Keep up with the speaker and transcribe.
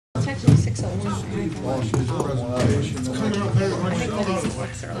actually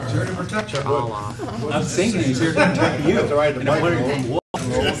 6:01. I'm thinking he's here to protect you. And I'm wondering,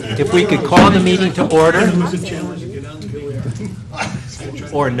 if we could call the meeting to order,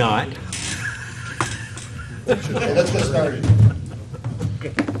 or not. Okay, let's get started.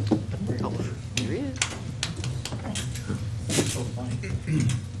 Here he is.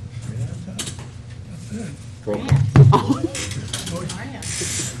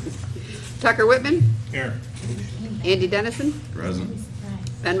 Tucker Whitman. Here. Andy Dennison. Present.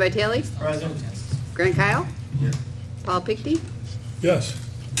 Ben Vitale. Present. Grant Kyle. Paul Pickney. Yes.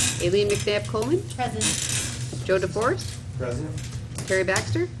 Aileen McNabb Coleman. Present. Joe DeForest. Present. Terry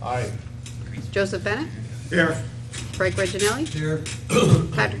Baxter. Aye. Joseph Bennett. Here. Frank Reginelli. Here.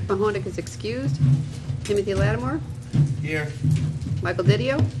 Patrick Mahonic is excused. Timothy Lattimore. Here. Michael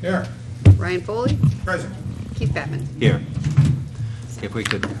Didio. Here. Ryan Foley. Present. Keith Batman. Here. If we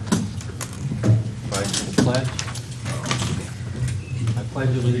could pledge. I pledge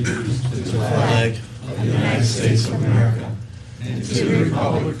allegiance to the flag of the United States of America and to the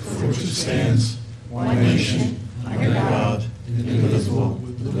republic for which it stands, one nation, under God, indivisible,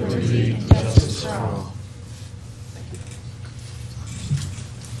 with liberty and justice for all.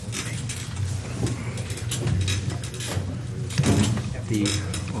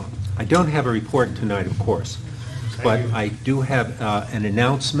 I don't have a report tonight, of course, but I do have an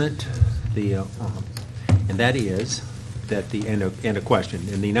announcement, and that is that and a question.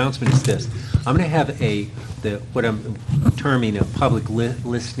 And the announcement is this: I'm going to have what I'm terming a public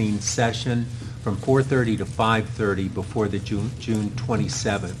listening session from 4:30 to 5:30 before the June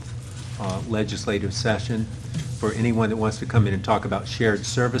 27th legislative session for anyone that wants to come in and talk about shared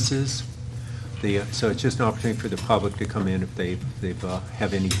services. So it's just an opportunity for the public to come in if they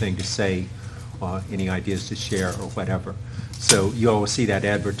have anything to say, any ideas to share or whatever. So you all will see that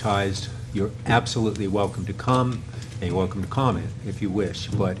advertised. You're absolutely welcome to come, and you're welcome to comment if you wish,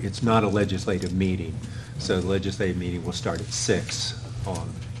 but it's not a legislative meeting. So the legislative meeting will start at 6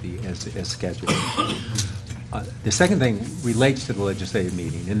 as scheduled. The second thing relates to the legislative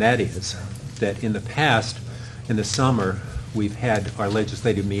meeting, and that is that in the past, in the summer, we've had our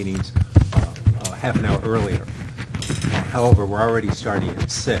legislative meetings half an hour earlier. However, we're already starting at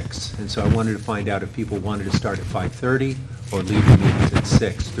 6, and so I wanted to find out if people wanted to start at 5:30 or leave the meetings at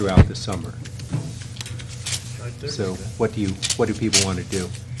 6 throughout the summer. So what do people want to do?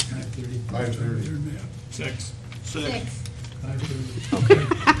 5:30. 6. Okay.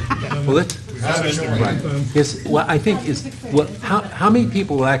 Well, let's. Right. I think how many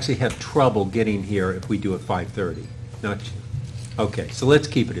people will actually have trouble getting here if we do it 5:30? Not. Okay, so let's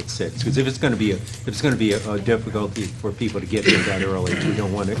keep it at 6, because if it's going to be a difficulty for people to get here that early, we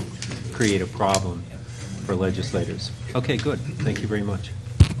don't want to create a problem for legislators. Okay, good. Thank you very much.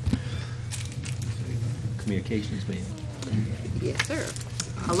 Communications meeting. Yes, sir.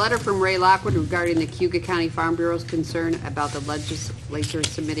 A letter from Ray Lockwood regarding the Cayuga County Farm Bureau's concern about the legislature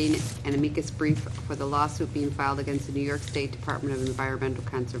submitting an amicus brief for the lawsuit being filed against the New York State Department of Environmental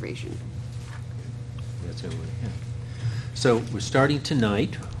Conservation. That's it. Yeah. So we're starting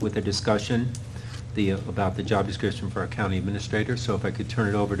tonight with a discussion about the job description for our county administrator. So if I could turn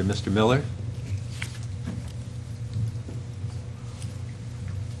it over to Mr. Miller.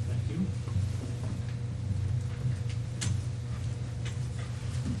 Thank you.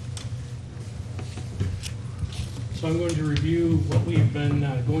 So I'm going to review what we've been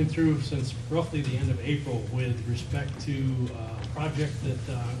going through since roughly the end of April with respect to a project that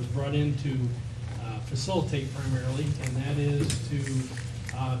was brought in to facilitate primarily, and that is to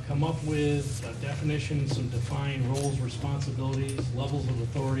come up with definitions and define roles, responsibilities, levels of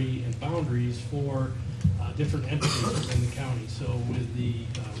authority, and boundaries for different entities within the county. So with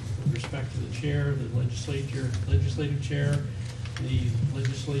respect to the chair, the legislative chair, the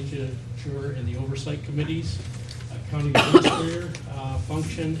legislature and the oversight committees, county administrator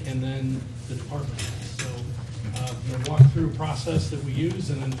function, and then the department heads. So I'm going to walk through a process that we use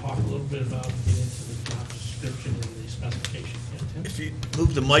and then talk a little bit about getting into the job description and the specification. Yeah, Tim? If you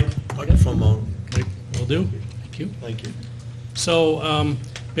move the microphone on. Will do. Thank you. Thank you. So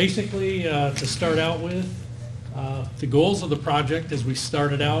basically, to start out with, the goals of the project as we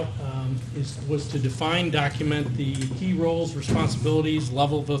started out was to define, document the key roles, responsibilities,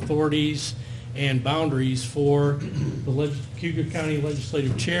 level of authorities, and boundaries for the Cayuga County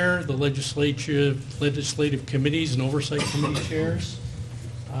Legislative Chair, the legislative committees and oversight committee chairs,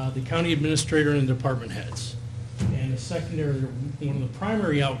 the county administrator, and the department heads. And a secondary, one of the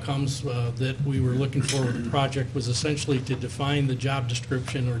primary outcomes that we were looking for with the project was essentially to define the job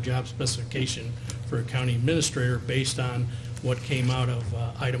description or job specification for a county administrator based on what came out of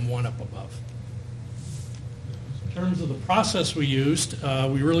item 1 up above. In terms of the process we used,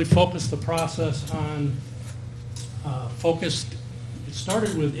 we really focused the process on it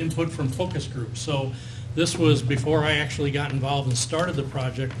started with input from focus groups. So this was before I actually got involved and started the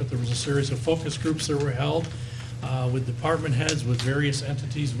project, but there was a series of focus groups that were held with department heads, with various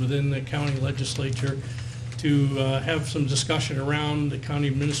entities within the county legislature to have some discussion around the county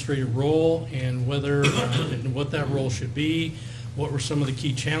administrator role and whether and what that role should be, what were some of the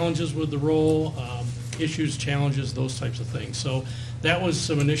key challenges with the role, issues, challenges, those types of things. So that was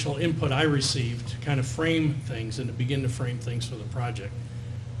some initial input I received to kind of frame things and to begin to frame things for the project.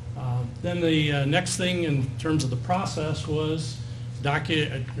 Then the next thing in terms of the process was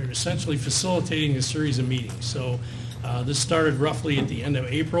essentially facilitating a series of meetings. So this started roughly at the end of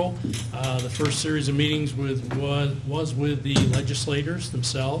April. The first series of meetings was with the legislators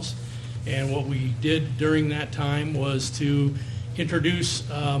themselves. And what we did during that time was to introduce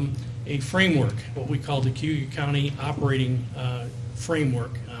a framework, what we call the Cayuga County operating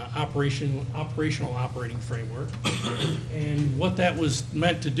framework, operational operating framework. And what that was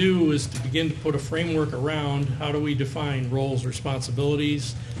meant to do is to begin to put a framework around how do we define roles,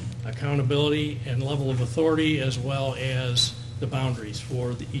 responsibilities, accountability, and level of authority, as well as the boundaries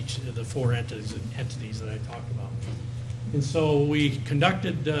for each of the 4 entities that I talked about. And so we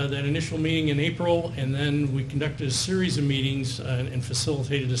conducted that initial meeting in April, and then we conducted a series of meetings and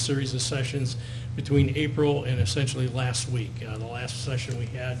facilitated a series of sessions between April and essentially last week. The last session we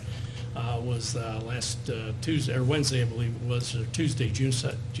had was last Tuesday, or Wednesday, I believe it was, or Tuesday, June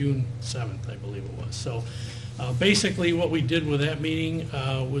 7th, I believe it was. So basically what we did with that meeting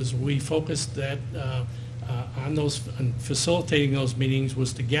was we focused that on facilitating those meetings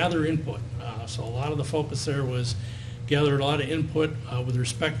was to gather input. So a lot of the focus there was gathered a lot of input with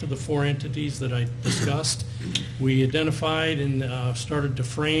respect to the 4 entities that I discussed. We identified and started to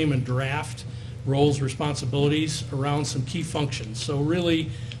frame and draft roles, responsibilities around some key functions. So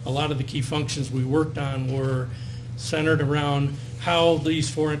really, a lot of the key functions we worked on were centered around how these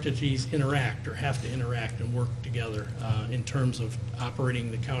 4 entities interact or have to interact and work together in terms of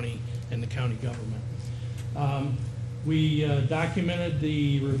operating the county and the county government. We documented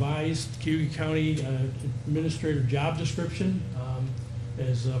the revised Cayuga County Administrator job description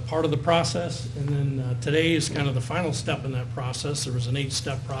as part of the process, and then today is kind of the final step in that process. There was an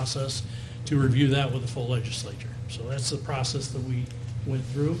 8-step process to review that with the full legislature. So that's the process that we went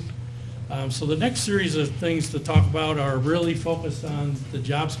through. So the next series of things to talk about are really focused on the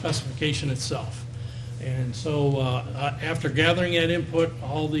job specification itself. And so after gathering that input,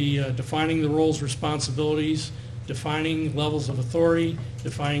 all the defining the roles, responsibilities, defining levels of authority,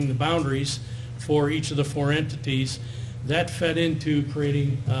 defining the boundaries for each of the 4 entities, that fed into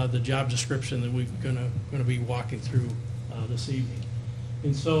creating the job description that we're going to be walking through this evening.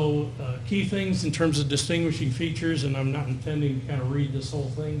 And so key things in terms of distinguishing features, and I'm not intending to kind of read this whole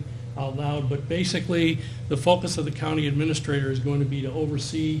thing out loud, but basically the focus of the county administrator is going to be to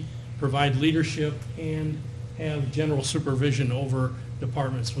oversee, provide leadership, and have general supervision over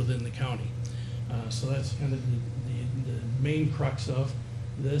departments within the county. So that's kind of the main crux of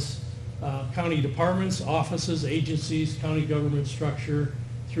this. County departments, offices, agencies, county government structure,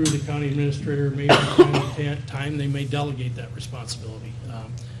 through the county administrator, maybe time they may delegate that responsibility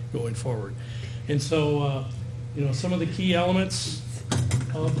going forward. And so, some of the key elements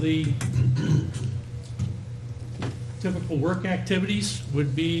of the typical work activities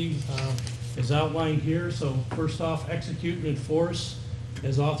would be as outlined here. So first off, execute and enforce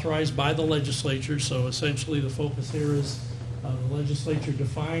as authorized by the legislature. So essentially the focus here is the legislature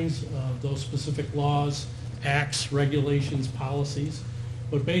defines those specific laws, acts, regulations, policies.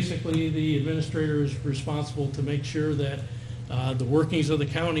 But basically the administrator is responsible to make sure that the workings of the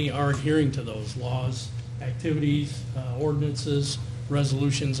county are adhering to those laws, activities, ordinances,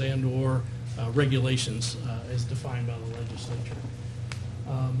 resolutions, and or regulations as defined by the legislature.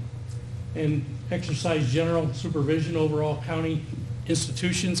 And exercise general supervision over all county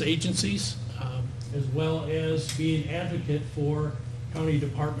institutions, agencies, as well as be an advocate for county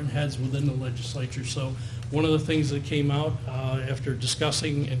department heads within the legislature. So one of the things that came out after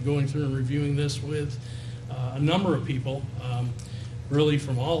discussing and going through and reviewing this with a number of people, really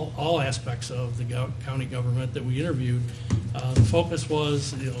from all aspects of the county government that we interviewed, the focus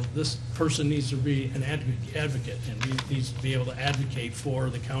was, this person needs to be an advocate and needs to be able to advocate for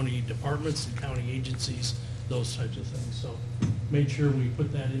the county departments, the county agencies, those types of things. So made sure we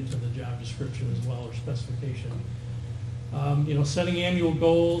put that into the job description as well, or specification. Setting annual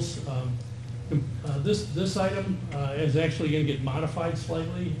goals, This item is actually going to get modified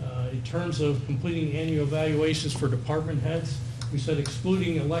slightly in terms of completing annual evaluations for department heads. We said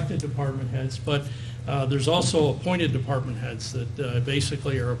excluding elected department heads, but there's also appointed department heads that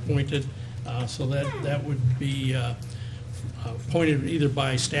basically are appointed, so that would be appointed either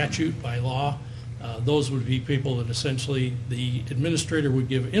by statute, by law. Those would be people that essentially the administrator would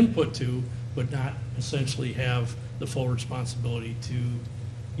give input to, but not essentially have the full responsibility to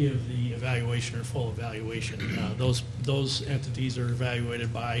give the evaluation or full evaluation. Those entities are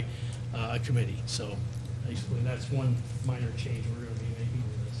evaluated by a committee. So basically, that's one minor change we're going to be making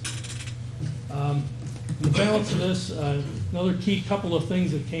with this. The balance of this, another key couple of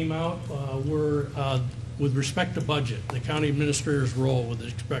things that came out were with respect to budget, the county administrator's role with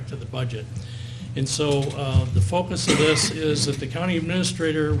respect to the budget. And so the focus of this is that the county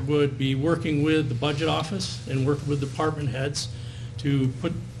administrator would be working with the budget office and work with department heads to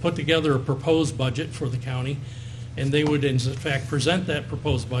put together a proposed budget for the county, and they would in fact present that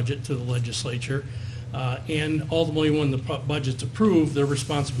proposed budget to the legislature, and ultimately when the budget's approved, their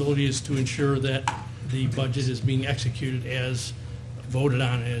responsibility is to ensure that the budget is being executed as voted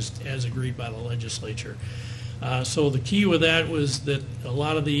on, as agreed by the legislature. So the key with that was that a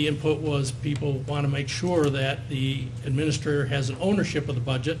lot of the input was people want to make sure that the administrator has an ownership of the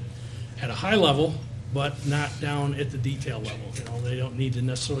budget at a high level, but not down at the detail level. You know, they don't need to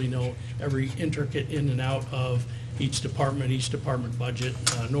necessarily know every intricate in and out of each department budget,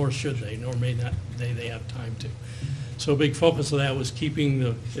 nor should they, nor may not they have time to. So a big focus of that was keeping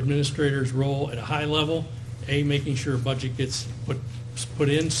the administrator's role at a high level, making sure a budget gets put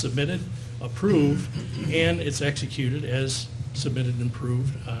in, submitted, approved, and it's executed as submitted and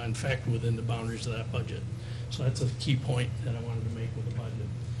approved, in fact, within the boundaries of that budget. So that's a key point that I wanted to make with the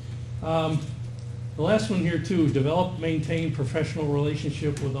budget. The last one here too, develop, maintain professional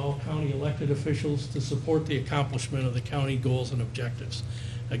relationship with all county elected officials to support the accomplishment of the county goals and objectives.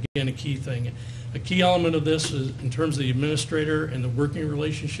 Again, a key thing. A key element of this is in terms of the administrator and the working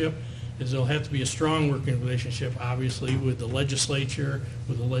relationship is there'll have to be a strong working relationship, obviously, with the legislature,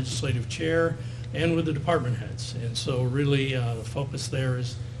 with the legislative chair, and with the department heads. And so really the focus there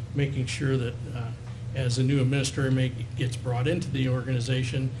is making sure that as a new administrator gets brought into the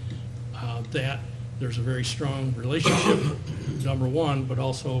organization, that there's a very strong relationship, number one, but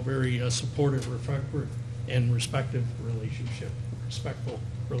also a very supportive and respectful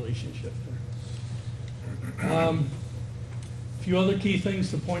relationship there. A few other key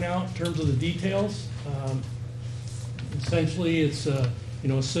things to point out in terms of the details. Essentially, it's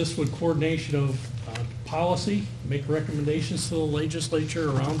assist with coordination of policy, make recommendations to the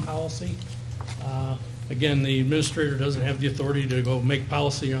legislature around policy. Again, the administrator doesn't have the authority to go make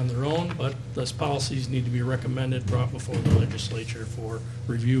policy on their own, but those policies need to be recommended, brought before the legislature for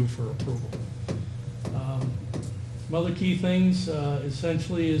review, for approval. Some other key things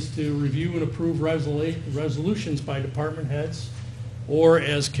essentially is to review and approve resolutions by department heads or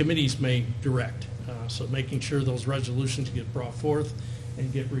as committees may direct. So making sure those resolutions get brought forth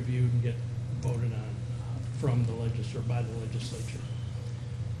and get reviewed and get voted on from the legislature, by the legislature.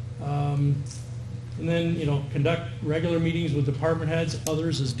 And then, conduct regular meetings with department heads,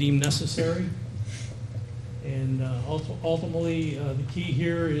 others as deemed necessary. And ultimately, the key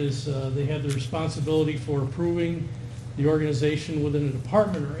here is they have the responsibility for approving the organization within a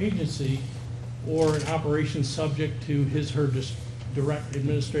department or agency or an operation subject to his/her direct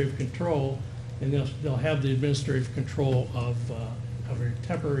administrative control, and they'll have the administrative control of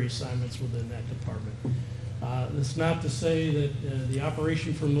temporary assignments within that department. That's not to say that the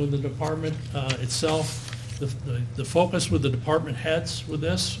operation from the department itself, the focus with the department heads with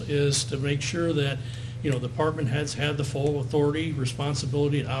this is to make sure that department heads have the full authority,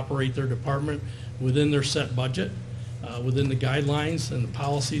 responsibility to operate their department within their set budget, within the guidelines and the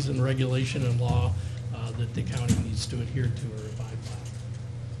policies and regulation and law that the county needs to adhere to or abide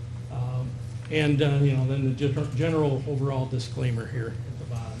by. And then the general overall disclaimer here at the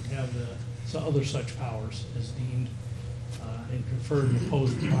bottom, have other such powers as deemed and conferred and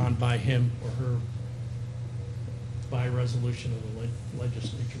imposed upon by him or her by resolution of the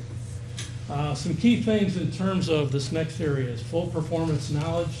legislature. Some key things in terms of this next area is full performance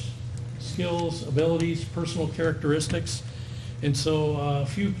knowledge, skills, abilities, personal characteristics. And so a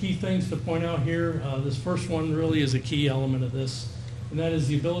few key things to point out here. This first one really is a key element of this, and that is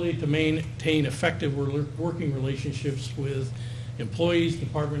the ability to maintain effective working relationships with employees,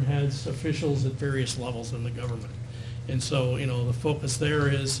 department heads, officials at various levels in the government. And so, the focus there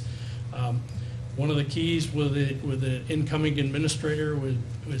is One of the keys with the incoming administrator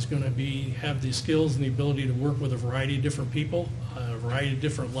was going to have the skills and the ability to work with a variety of different people, a variety of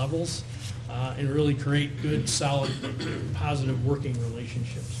different levels, and really create good, solid, positive working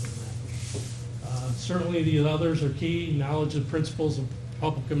relationships with that. Certainly the others are key: knowledge of principles of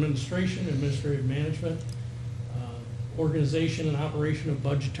public administration, administrative management, organization and operation of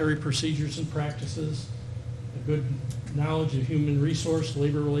budgetary procedures and practices, a good knowledge of human resource,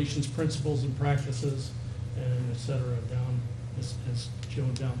 labor relations principles and practices, and et cetera, down, as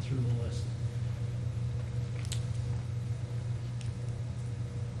shown down through the list.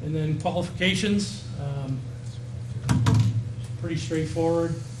 And then qualifications, pretty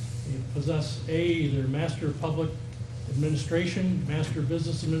straightforward. You possess either Master of Public Administration, Master of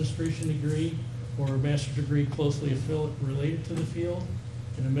Business Administration degree, or a master's degree closely related to the field,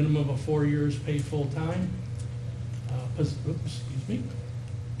 and a minimum of 4 years paid full-time.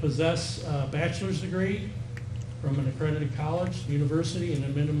 Possess a bachelor's degree from an accredited college, university, and a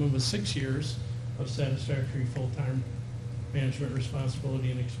minimum of 6 years of satisfactory full-time management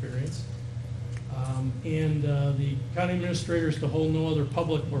responsibility and experience. The county administrator is to hold no other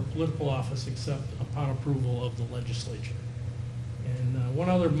public or political office except upon approval of the legislature. And one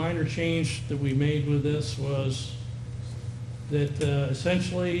other minor change that we made with this was that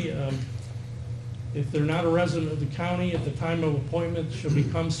essentially, if they're not a resident of the county at the time of appointment, shall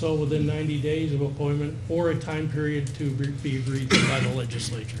become so within 90 days of appointment, or a time period to be agreed to by the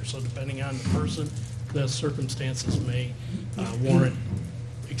legislature. So depending on the person, the circumstances may warrant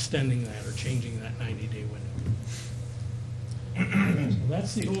extending that or changing that 90-day window. So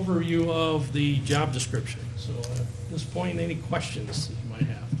that's the overview of the job description. So at this point, any questions that you might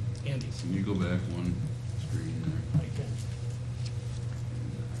have? Andy? Can you go back one screen there? I can.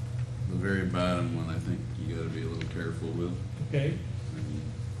 The very bottom one, I think you got to be a little careful with. Okay. I mean,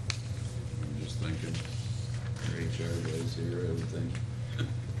 I'm just thinking, your HR guys here, I would think.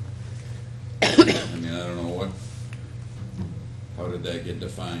 I mean, I don't know how did that get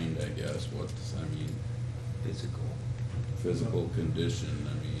defined, I guess, physical condition,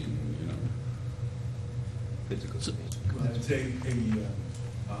 I mean, you know. Physical. I'd say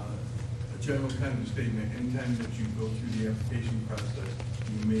a general kind of statement, anytime that you go through the application process,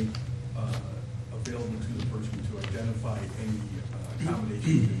 you make available to the person to identify any accommodations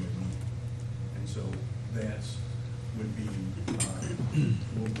they might need. And so that's would be,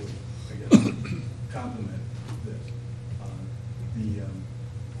 would, I guess, complement this.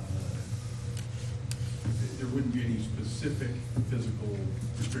 There wouldn't be any specific physical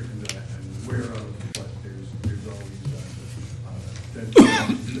restrictions that I'm aware of, but there's always that we have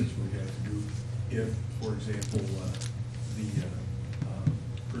to do. If, for example, the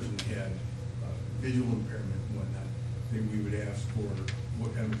person had visual impairment and whatnot, then we would ask for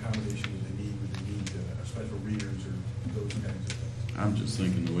what kind of accommodation would they need? Would they need special readers or those kinds of things? I'm just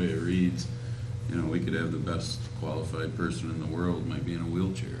thinking the way it reads, you know, we could have the best qualified person in the world might be in a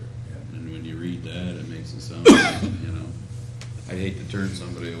wheelchair. Yeah. And when you read that, it makes it sound like, you know, I hate to turn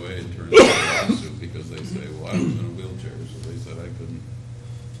somebody away and turn them a lawsuit because they say, well, I was in a wheelchair, so they said I couldn't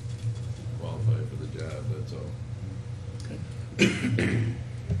qualify for the job, that's all.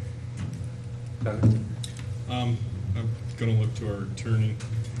 I'm going to look to our attorney.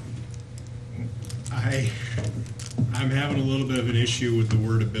 I'm having a little bit of an issue with the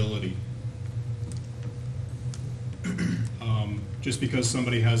word ability. Just because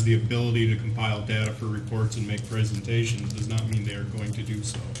somebody has the ability to compile data for reports and make presentations does not mean they are going to do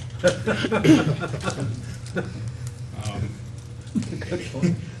so.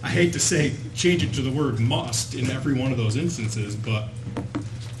 I hate to say change it to the word must in every one of those instances, but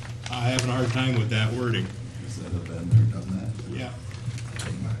I have a hard time with that wording. Has that a vendor done that? Yeah.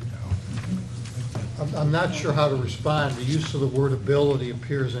 I'm not sure how to respond. The use of the word ability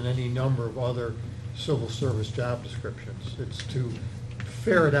appears in any number of other civil service job descriptions. It's to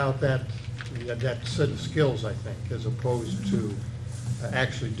ferret out that set of skills, I think, as opposed to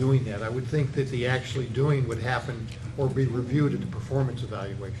actually doing that. I would think that the actually doing would happen or be reviewed at the performance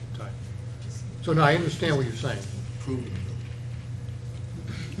evaluation time. So now I understand what you're saying. You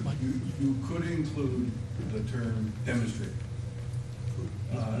could include the term demonstrator,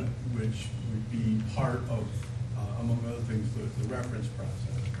 which would be part of, among other things, the reference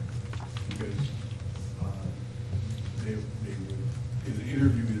process. Because they would, in an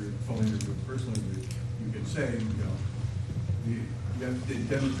interview, either phone interview or personal interview, you can say, you have to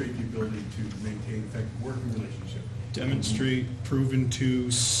demonstrate the ability to maintain effective working relationship. Demonstrate, proven to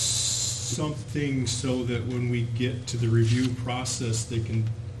something so that when we get to the review process, they can,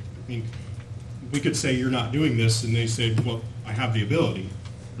 I mean, we could say you're not doing this, and they say, well, I have the ability.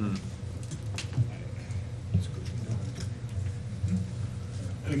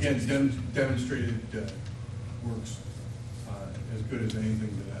 And again, demonstrated works as good as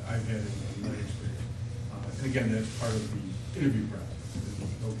anything that I've had in my experience. And again, that's part of the interview process.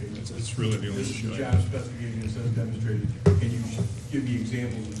 Okay, It's really the only this is issue. the job specification, it says demonstrated. Can you give me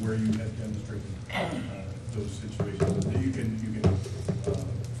examples of where you have demonstrated those situations? And you can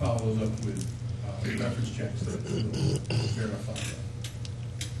follow those up with reference checks that will verify that.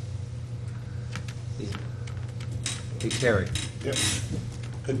 Hey, Terry. Yep.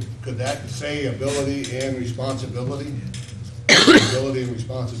 Could that say ability and responsibility? Ability and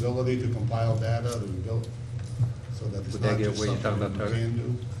responsibility to compile data, so that it's Would that not get just what you're something talking that about, we Tucker? can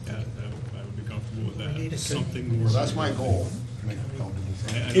do? Yeah, I would be comfortable with that. Something more. Well, that's my goal, to make it comfortable.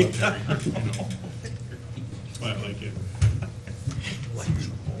 I know, Terry, you know. That's why I like it.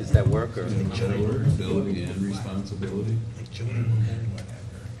 Does that work, or? Ability and responsibility.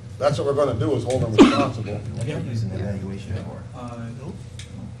 That's what we're gonna do, is hold them responsible.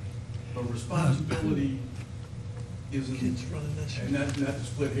 A responsibility isn't, and not to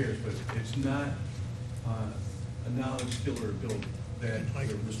split hairs, but it's not a knowledge, skill, or ability. That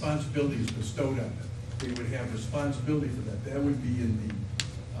the responsibility is bestowed on them. They would have responsibility for that. That would be in the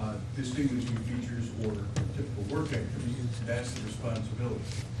distinguishing features or typical work activities. That's the responsibility.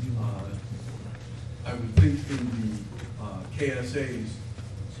 I would think in the KSAs,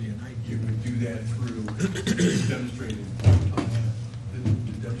 you would do that through demonstrated, the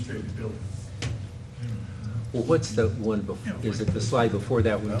demonstrated ability. Well, what's the one, is it the slide before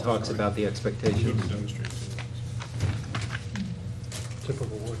that one talks about the Good expectations? to demonstrate.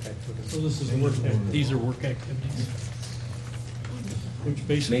 Typical work activity. So this is work, these are work activities, which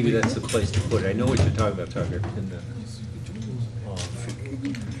basically. Maybe that's the place to put it. I know what you're talking about, Tucker. in the-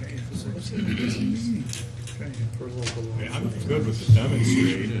 Yeah, I'm good with the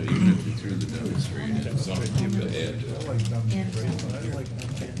demonstrate. Even if you threw the demonstrate, it's something to add to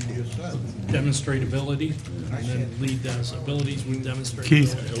it. Demonstrate ability, and then lead those abilities with demonstrate.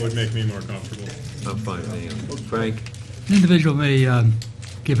 Keith. ability. It would make me more comfortable. I'm fine with that. Frank? An individual may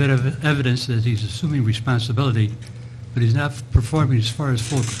give evidence that he's assuming responsibility, but he's not performing as far as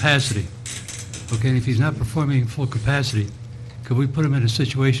full capacity. Okay, and if he's not performing full capacity, could we put him in a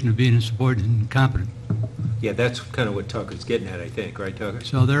situation of being insubordinate and incompetent? Yeah, that's kind of what Tucker's getting at, I think, right, Tucker?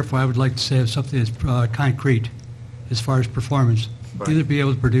 So therefore, I would like to say something that's concrete as far as performance. Right. Either be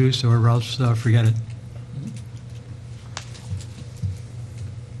able to produce or else forget it.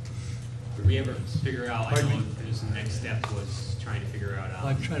 Did we ever figure out, I know it was the next step was trying to figure out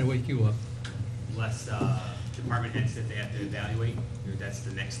I'm trying to wake you up. less department heads that they have to evaluate? Or that's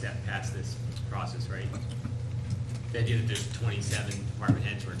the next step past this process, right? The idea that there's 27 department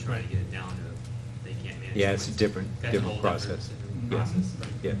heads, we're trying to get it down to, they can't manage. Yeah, it's a 26. different- That's a different whole process. different Yeah. process, but-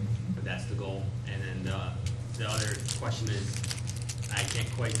 Yeah. But that's the goal. And then the other question is, I can't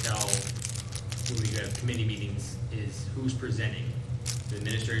quite tell, when we have committee meetings, is who's presenting? The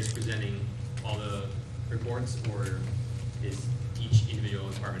administrator's presenting all the reports, or is each individual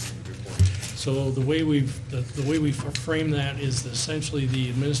department head reporting? So the way we've framed that is essentially the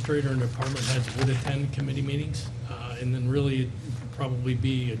administrator and department heads would attend committee meetings, and then really it'd probably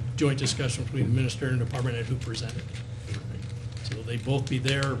be a joint discussion between administrator and department head who presented. So they both be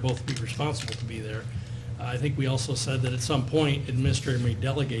there, or both be responsible to be there. I think we also said that at some point, administrator may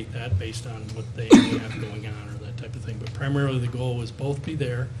delegate that based on what they have going on or that type of thing. But primarily, the goal was both be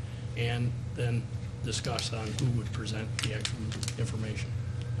there and then discuss on who would present the actual information.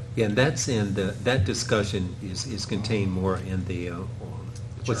 Yeah, and that's in the, that discussion is contained more in the,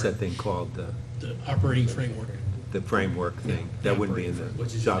 what's that thing called? The operating framework. The framework thing. That wouldn't be in the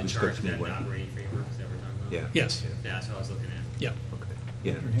Which is job in charge of description that anyway. operating framework, is that what we're talking about? Yeah. Yes, Yeah, that's what I was looking at. yeah. Okay,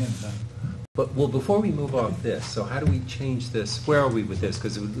 yeah. But, well, before we move off this, so how do we change this? Where are we with this?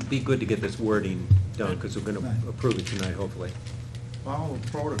 Because it would be good to get this wording done, because we're going to approve it tonight, hopefully. Follow the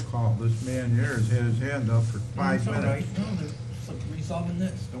protocol. This man here has had his hand up for 5 minutes. Resolving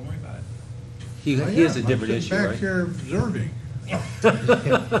this, don't worry about it. He has a different issue, I'm right? back here observing. Never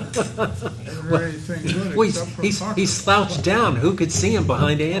heard anything good Well, except for he's Tucker. slouched down. Who could see him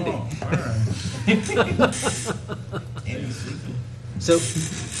behind Andy? Oh, all right. So,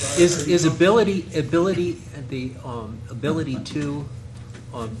 is ability the ability to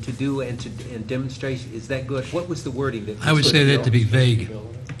do and demonstrate, is that good? What was the wording that? I would say that to be vague.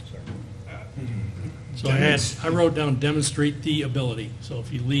 So I wrote down demonstrate the ability. So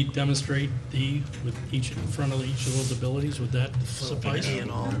if you lead demonstrate the, with each, in front of each of those abilities, would that suffice?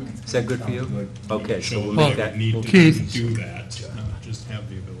 Is that good for you? Okay, so So we'll we make that, need we'll to Keith. do that, not just have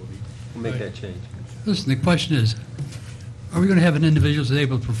the ability. make that change. Listen, the question is, are we going to have an individual that's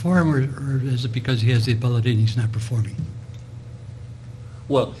able to perform, or is it because he has the ability and he's not performing?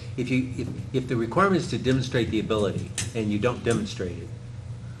 Well, if the requirement is to demonstrate the ability, and you don't demonstrate it,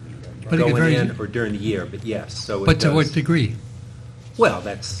 But it could going vary- in or during the year, but yes, so it But to what does. degree? Well,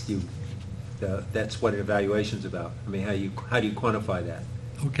 that's what an evaluation's about. I mean, how do you quantify that?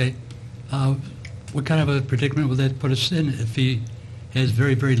 Okay. What kind of a predicament would that put us in if he has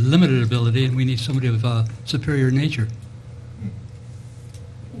very, very limited ability and we need somebody of superior nature?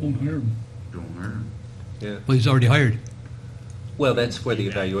 Won't hurt 'em. Don't hurt 'em. Yeah. Well, he's already hired. Well, that's where the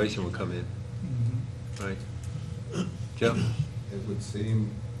evaluation will come in. Right. Joe? It would seem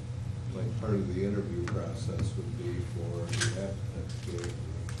like part of the interview process would be for the applicant to be able to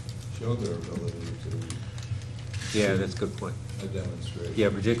show their ability to Yeah, that's a good point. a demonstration. Yeah,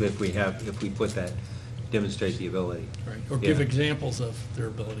 particularly if we put that, demonstrate the ability. Right, or give Yeah. examples of their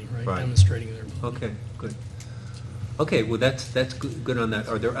ability, right? Right. Demonstrating their ability. Okay, good. Okay, well, that's good on that.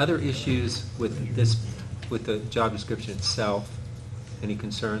 Are there other issues with this, with the job description itself? Any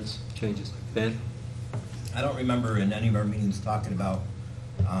concerns, changes? Ben? I don't remember in any of our meetings talking about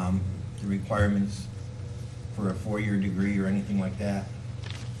the requirements for a four-year degree or anything like that.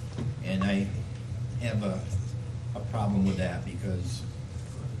 And I have a problem with that because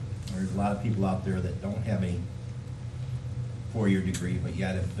there's a lot of people out there that don't have a four-year degree, but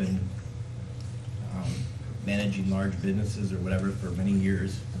yet have been managing large businesses or whatever for many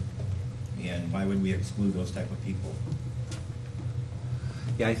years. And why would we exclude those type of people?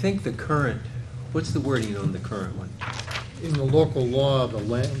 Yeah, I think the current, what's the wording on the current one? In the local law, the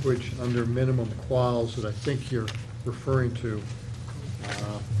language under minimum quals that I think you're referring to,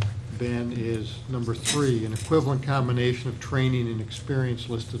 Ben, is number 3, an equivalent combination of training and experience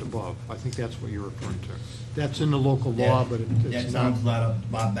listed above. I think that's what you're referring to. That's in the local law, but That it's not. sounds a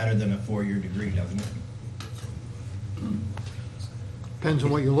lot better than a four-year degree, doesn't it? Depends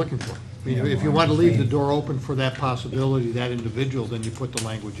on what you're looking for. I mean, Yeah, if you well, want to I'm leave the saying- door open for that possibility, that individual, then you put the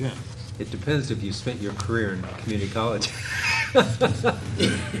language in. It depends if you spent your career in community college.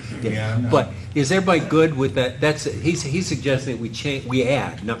 Yeah, I'm not- But is everybody good with that? He's suggesting we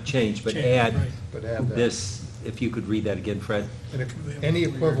add, not change, but Change, add right. But add that. this, if you could read that again, Fred? Any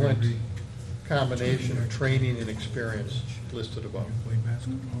equivalent combination of training and experience listed above.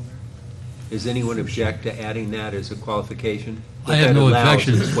 Does anyone object to adding that as a qualification? I have no What that allows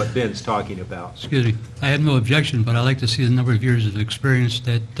objection. is what Ben's talking about. Excuse me. I have no objection, but I like to see the number of years of experience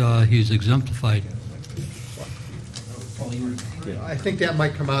that he's exemplified. I think that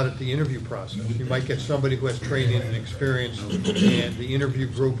might come out at the interview process. You might get somebody who has training and experience, and the interview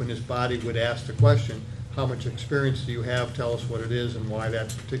group and his body would ask the question, how much experience do you have? Tell us what it is and why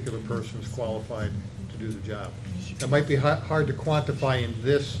that particular person is qualified to do the job. That might be hard to quantify in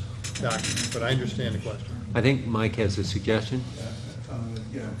this document, but I understand the question. I think Mike has a suggestion.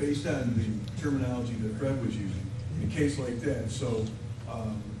 Yeah, based on the terminology that Fred was using, in a case like that, so,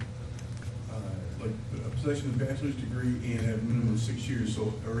 like a possession of a bachelor's degree and have a minimum of 6 years,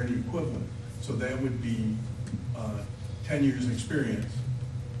 so, or any equivalent. So that would be 10 years of experience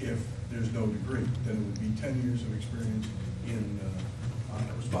if there's no degree. Then it would be 10 years of experience in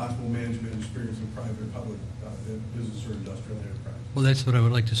responsible management, experience in private or public business or industrial enterprise. Well, that's what I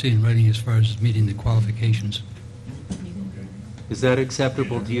would like to see in writing as far as meeting the qualifications. Okay. Is that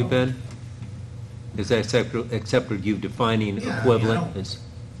acceptable to you, Ben? Is that acceptable to you defining Yeah, I mean, equivalent?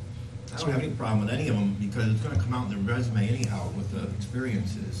 I don't have any problem with any of them because it's going to come out in the resume anyhow with the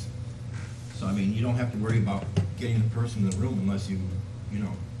experiences. So, I mean, you don't have to worry about getting the person in the room unless you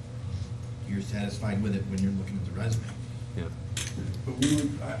know, you're satisfied with it when you're looking at the resume. Yeah. But we would,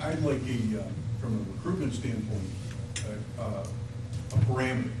 I'd like from a recruitment standpoint, a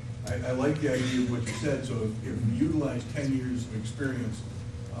parameter. I like the idea of what you said, so if we utilize 10 years of experience,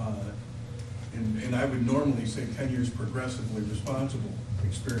 and I would normally say 10 years progressively responsible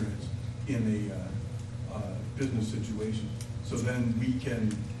experience in a business situation, so then we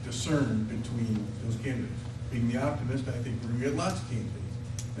can discern between those candidates. Being the optimist, I think we're going to get lots of candidates.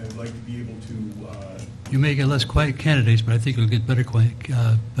 And I'd like to be able to You may get less quiet candidates, but I think you'll get better qualified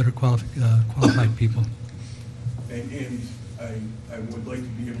people. And I would like to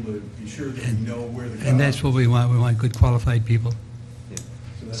be able to be sure that we know where the. And that's what we want. We want good qualified people.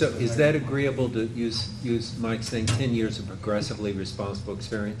 So is that agreeable to use Mike saying 10 years of progressively responsible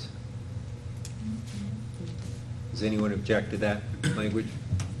experience? Does anyone object to that language?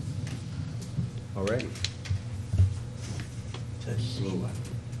 All right. I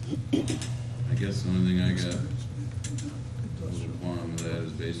guess the only thing I got a little qualm with that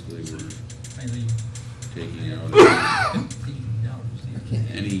is basically we're taking out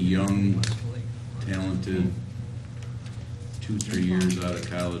any young, talented 2-3 years out of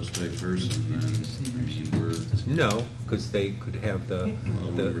college type person, then, I mean, we're, No, because they could have well,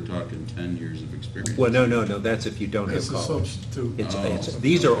 we were talking 10 years of experience. well, no, that's if you don't have It's a college. substitute.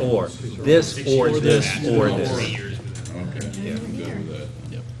 These are or, this or this or Or this. 8 years with it. Okay, Yeah. I'm good with that.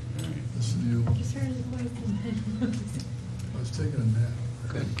 Yep. All right. This is you. Just heard his voice. I was taking a nap.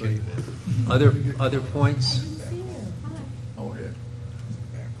 Okay. Other points? Oh, yeah.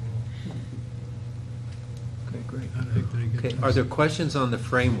 Okay, great. How the heck did I get Okay, this? are there questions on the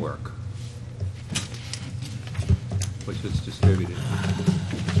framework? Which was distributed.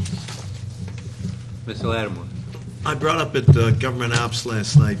 Mr. Lattimore? I brought up at Government Ops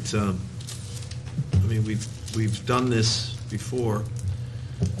last night, I mean, we've done this before.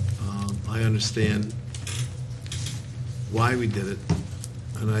 I understand why we did it,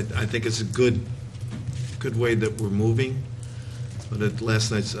 and I think it's a good way that we're moving. But at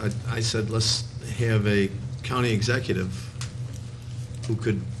last night, I said, let's have a county executive who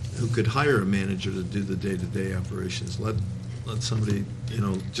could hire a manager to do the day-to-day operations. Let somebody,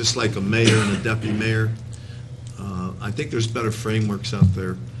 just like a mayor and a deputy mayor. I think there's better frameworks out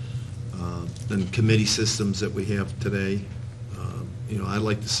there than committee systems that we have today. I'd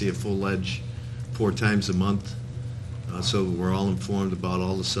like to see a full ledge 4 times a month, so we're all informed about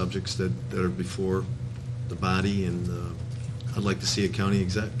all the subjects that are before the body, and I'd like to see a county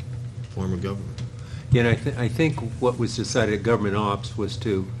exec, form of government. Yeah, and I think what was decided at Government Ops was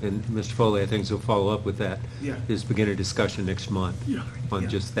to, and Mr. Foley, I think will follow up with that, Yeah. is begin a discussion next month Yeah. on Yeah.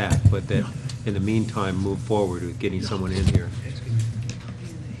 just that, but that in the meantime, move forward with getting someone in here.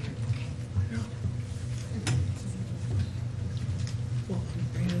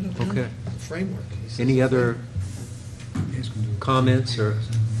 Okay. Framework. Any other comments or?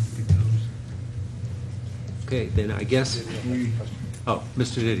 Okay, then I guess, We, oh,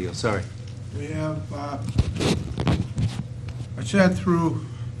 Mr. Didio, sorry. we have, I sat through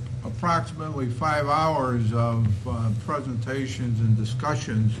approximately 5 hours of presentations and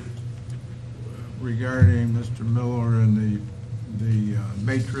discussions regarding Mr. Miller and the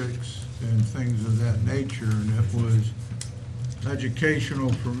matrix and things of that nature, and it was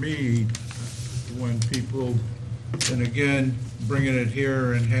educational for me when people, and again, bringing it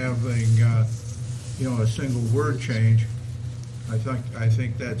here and having, a single word change, I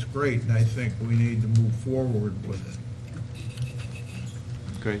think that's great, and I think we need to move forward with it.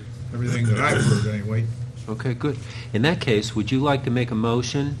 Great. Everything that I've heard, anyway. Okay, good. In that case, would you like to make a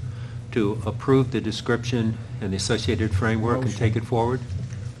motion to approve the description and the associated framework and take it forward?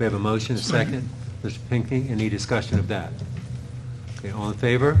 We have a motion, a second. Mr. Pinckney, any discussion of that? Okay, all in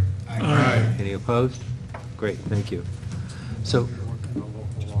favor? Aye. Any opposed? Great, thank you. So,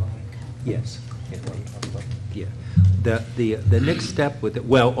 yes. Yeah. The next step with it,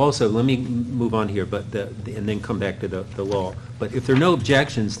 well, also, let me move on here, but and then come back to the law. But if there are no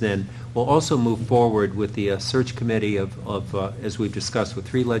objections, then we'll also move forward with the search committee of as we've discussed, with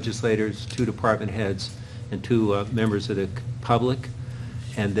 3 legislators, 2 department heads, and 2 members of the public,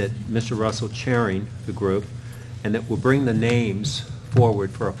 and that Mr. Russell chairing the group, and that we'll bring the names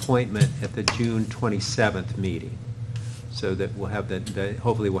forward for appointment at the June 27th meeting, so that we'll have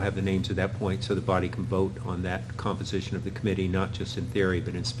hopefully we'll have the names at that point, so the body can vote on that composition of the committee, not just in theory,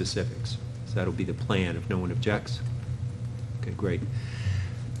 but in specifics. So that'll be the plan, if no one objects. Okay, great.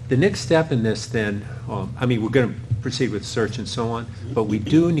 The next step in this then, we're going to proceed with search and so on, but we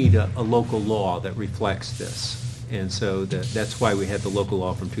do need a local law that reflects this. And so that's why we had the local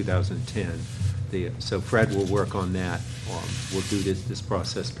law from 2010. So Fred will work on that. We'll do this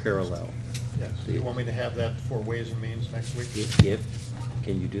process parallel. Yes. Do you want me to have that for Ways and Means next week?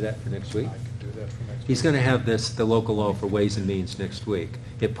 Can you do that for next week? I can do that for next week. He's going to have the local law for Ways and Means next week.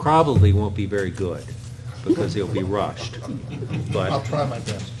 It probably won't be very good, because he'll be rushed. But I'll try my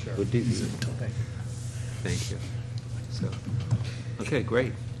best, Chair. We'll do- Thank you. Thank you. So, okay,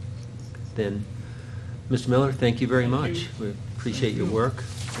 great. Then, Mr. Miller, thank you very much. We appreciate your work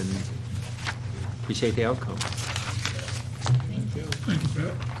and appreciate the outcome.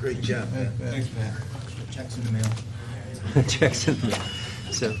 Great job, Pat. Thanks, Pat. Checks in the mail. Jackson.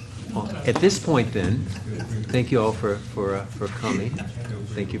 So, at this point then, thank you all for coming.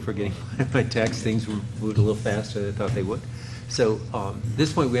 Thank you for getting my text. Things moved a little faster than I thought they would. So, at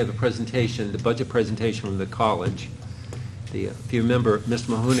this point, we have a presentation, the budget presentation from the college. If you remember, Mr.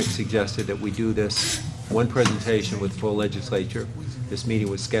 Mahounic suggested that we do this one presentation with full legislature. This meeting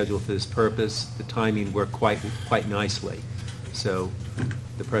was scheduled for this purpose. The timing worked quite nicely. So,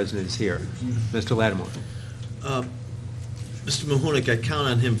 the president is here. Mr. Lattimore. Mr. Mahounic, I count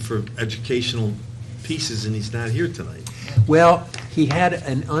on him for educational pieces, and he's not here tonight. Well, he had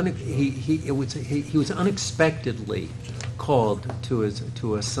he was unexpectedly called to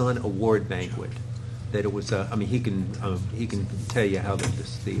a son award banquet. That it was, I mean, he can tell you how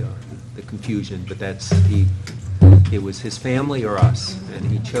the confusion, but it was his family or us, and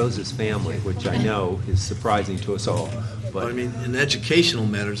he chose his family, which I know is surprising to us all. But I mean, in educational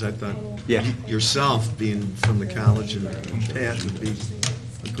matters, I thought yeah, yourself, being from the college and Pat, would be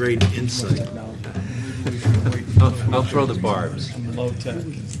a great insight. I'll throw the barbs. Low tech.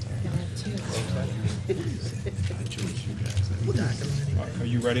 Are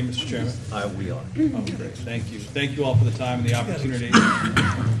you ready, Mr. Chairman? We are. Oh, great. Thank you. Thank you all for the time and the opportunity.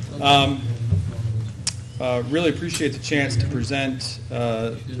 Really appreciate the chance to present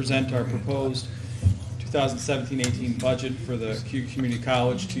our proposed 2017-18 budget for the Cayuga Community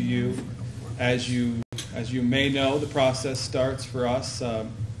College to you. As you may know, the process starts for us,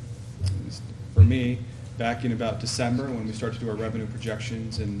 for me, back in about December when we start to do our revenue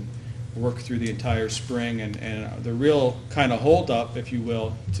projections and work through the entire spring. And the real kind of holdup, if you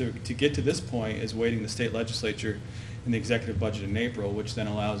will, to get to this point is waiting the state legislature and the executive budget in April, which then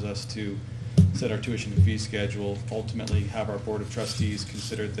allows us to set our tuition and fee schedule, ultimately have our Board of Trustees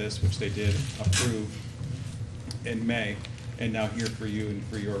consider this, which they did approve in May, and now here for you and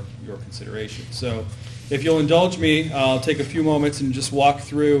for your consideration. So if you'll indulge me, I'll take a few moments and just walk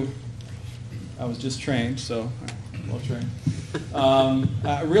through. I was just trained, so well trained.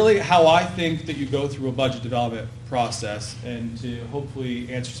 Really how I think that you go through a budget development process, and to hopefully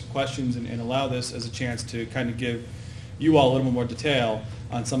answer some questions and allow this as a chance to kind of give you all a little more detail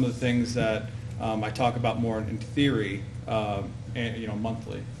on some of the things that I talk about more in theory, and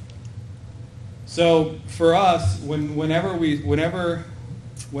monthly. So for us, whenever I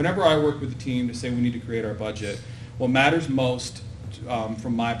work with the team to say we need to create our budget, what matters most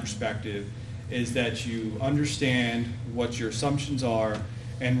from my perspective is that you understand what your assumptions are,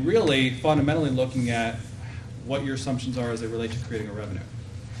 and really fundamentally looking at what your assumptions are as they relate to creating a revenue.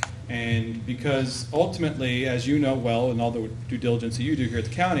 And because ultimately, as you know well, and all the due diligence that you do here at the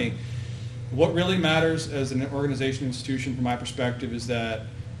county, what really matters as an organization, institution, from my perspective, is that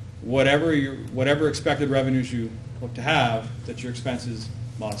whatever expected revenues you look to have, that your expenses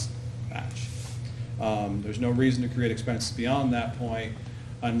must match. There's no reason to create expenses beyond that point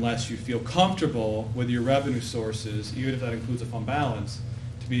unless you feel comfortable with your revenue sources, even if that includes a fund balance,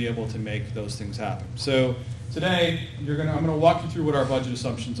 to be able to make those things happen. So today, I'm going to walk you through what our budget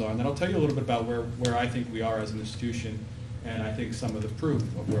assumptions are, and then I'll tell you a little bit about where I think we are as an institution, and I think some of the proof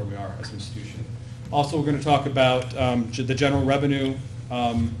of where we are as an institution. Also, we're going to talk about the general revenue,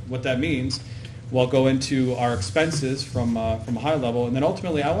 what that means. We'll go into our expenses from a high level, and then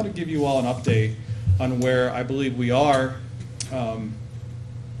ultimately, I want to give you all an update on where I believe we are,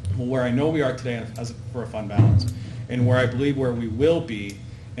 where I know we are today for a fund balance, and where I believe where we will be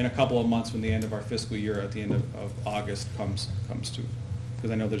in a couple of months when the end of our fiscal year at the end of August comes to,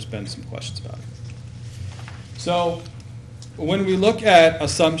 because I know there's been some questions about it. So when we look at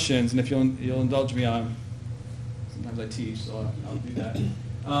assumptions, and if you'll indulge me on, sometimes I teach, so I'll do that.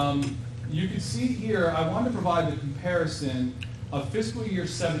 You can see here, I wanted to provide the comparison of fiscal year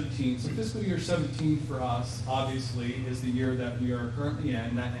 17. So fiscal year 17 for us, obviously, is the year that we are currently in,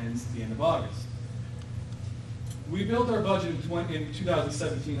 and that ends at the end of August. We built our budget in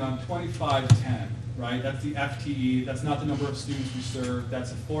 2017 on 2510, right? That's the FTE. That's not the number of students we serve.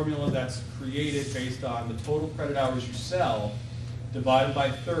 That's a formula that's created based on the total credit hours you sell divided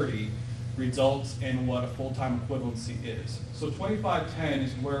by 30 results in what a full-time equivalency is. So 2510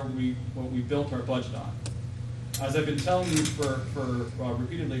 is what we built our budget on. As I've been telling you for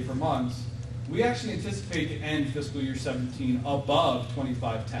repeatedly for months, we actually anticipate to end fiscal year 17 above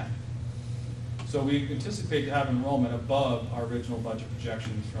 2510. So we anticipate to have enrollment above our original budget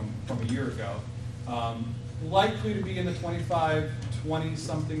projections from a year ago. Likely to be in the 25,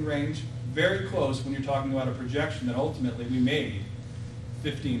 20-something range. Very close when you're talking about a projection that ultimately we made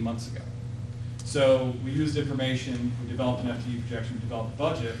 15 months ago. So we used information, we developed an FTE projection, we developed a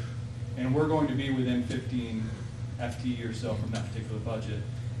budget, and we're going to be within 15 FTE or so from that particular budget.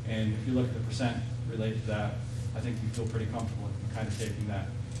 And if you look at the percent related to that, I think we feel pretty comfortable in kind of taking that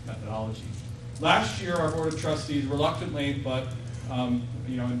methodology. Last year, our Board of Trustees reluctantly, but in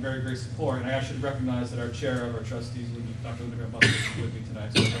very great support, and I should recognize that our chair of our trustees, Dr. Linda Van Bussen, is with me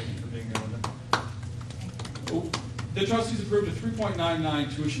tonight, so thank you for being here, Linda. The trustees approved a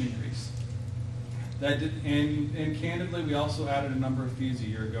 3.99 tuition increase. And candidly, we also added a number of fees a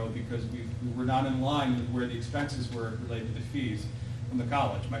year ago because we were not in line with where the expenses were related to fees from the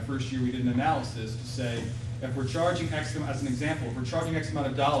college. My first year, we did an analysis to say, if we're charging X, as an example, if we're charging X amount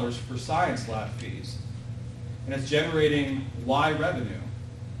of dollars for science lab fees, and it's generating Y revenue,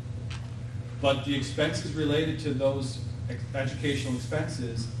 but the expenses related to those educational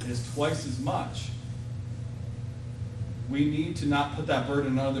expenses is twice as much, we need to not put that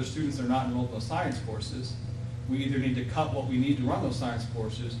burden on other students that are not enrolled in those science courses. We either need to cut what we need to run those science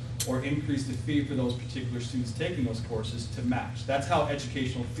courses or increase the fee for those particular students taking those courses to match. That's how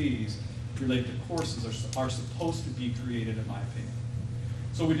educational fees related to courses are supposed to be created, in my opinion.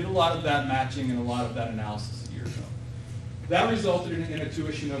 So we did a lot of that matching and a lot of that analysis a year ago. That resulted in a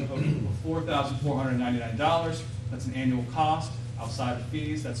tuition of $4,499. That's an annual cost outside of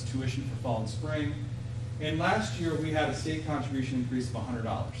fees. That's tuition for fall and spring. And last year, we had a state contribution increase of $100.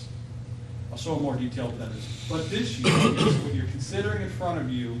 I'll show more detail what that is. But this year, what you're considering in front of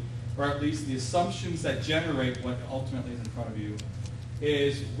you, or at least the assumptions that generate what ultimately is in front of you,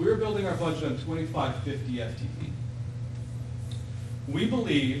 is we're building our budget on 2550 FTE. We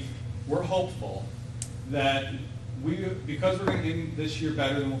believe, we're hopeful, that because we're going to end this year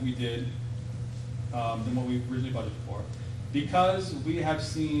better than what we did, than what we originally budgeted for, because we have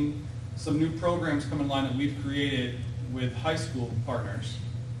seen some new programs come in line that we've created with high school partners,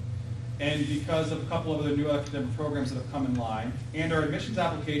 and because of a couple of other new academic programs that have come in line, and our admissions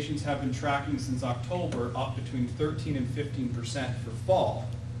applications have been tracking since October up between 13 and 15% for fall,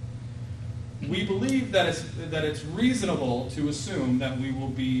 we believe that it's reasonable to assume that we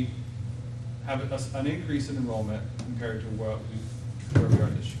will have an increase in enrollment compared to where we are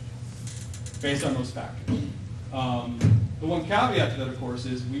this year, based on those factors. The one caveat to that, of course,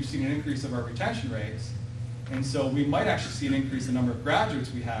 is we've seen an increase of our retention rates, and so we might actually see an increase in the number of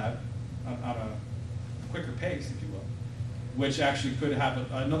graduates we have on a quicker pace, if you will, which actually could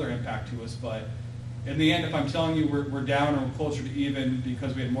have another impact to us. But in the end, if I'm telling you we're down or closer to even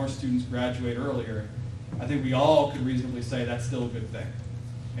because we had more students graduate earlier, I think we all could reasonably say that's still a good thing.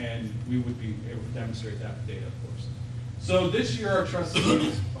 And we would be able to demonstrate that with data, of course. So this year, our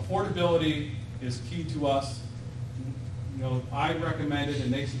trustees, affordability is key to us. You know, I recommended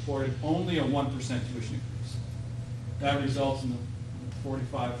and they supported only a 1% tuition increase. That results in the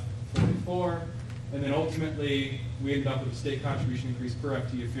 45.44, and then ultimately we ended up with a state contribution increase per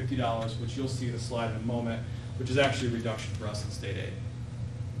FTE of $50, which you'll see in a slide in a moment, which is actually a reduction for us in state aid.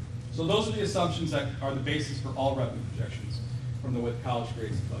 So those are the assumptions that are the basis for all revenue projections from the with college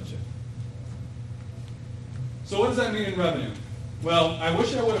grades and budget. So what does that mean in revenue? Well, I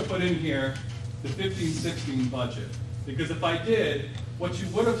wish I would have put in here the 15-16 budget, because if I did, what you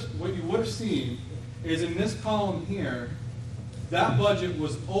would have seen is in this column here, that budget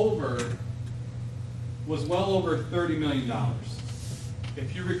was well over $30 million.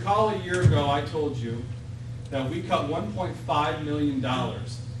 If you recall a year ago, I told you that we cut $1.5 million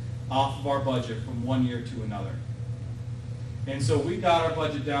off of our budget from one year to another. And so we got our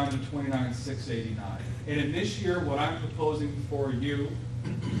budget down to $29,689. And in this year, what I'm proposing for you,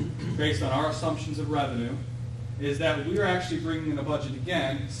 based on our assumptions of revenue, is that we are actually bringing in a budget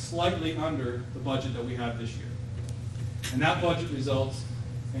again slightly under the budget that we have this year. And that budget results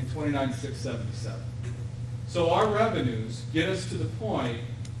in $29,677. So our revenues get us to the point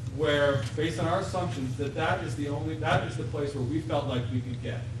where, based on our assumptions, that is the place where we felt like we could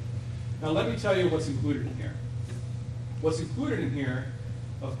get. Now let me tell you what's included in here. What's included in here,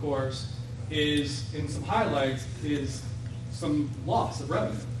 of course, is, in some highlights, is some loss of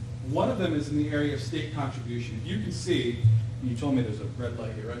revenue. One of them is in the area of state contribution. If you can see, you told me there's a red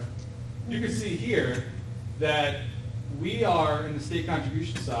light here, right? You can see here that we are, in the state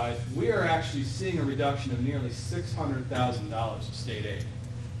contribution side, we are actually seeing a reduction of nearly $600,000 of state aid.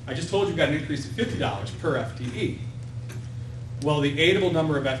 I just told you we got an increase of $50 per FTE. Well, the aidable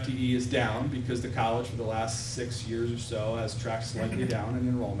number of FTE is down because the college for the last 6 years or so has tracked slightly down in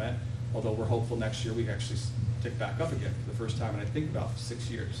enrollment, although we're hopeful next year we can actually tick back up again for the first time in I think about 6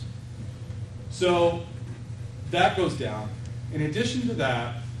 years. So that goes down. In addition to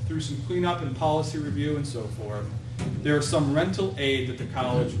that, through some cleanup and policy review and so forth, there are some rental aid that the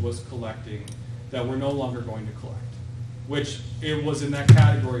college was collecting that we're no longer going to collect, which it was in that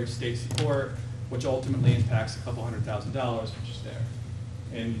category of state support, which ultimately impacts a couple $100,000, which is there.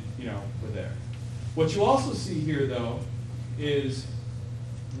 And, you know, we're there. What you also see here, though, is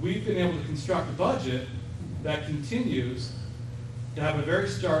we've been able to construct a budget that continues to have a very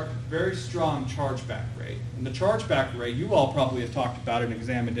strong chargeback rate. And the chargeback rate, you all probably have talked about it and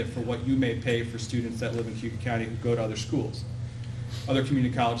examined it for what you may pay for students that live in Cayuga County who go to other schools, other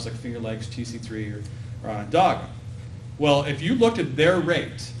community colleges like Finger Lakes, TC3, or Onondaga. Well, if you looked at their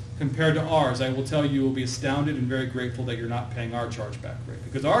rate compared to ours, I will tell you will be astounded and very grateful that you're not paying our chargeback rate.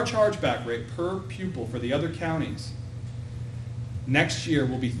 Because our chargeback rate per pupil for the other counties next year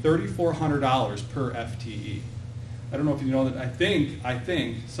will be $3,400 per FTE. I don't know if you know that, I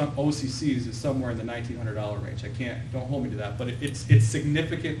think some OCCs is somewhere in the $1,900 range. Don't hold me to that, but it's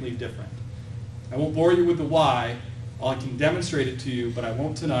significantly different. I won't bore you with the why. I can demonstrate it to you, but I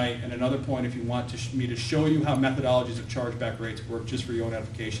won't tonight. And another point, if you want me to show you how methodologies of chargeback rates work just for your own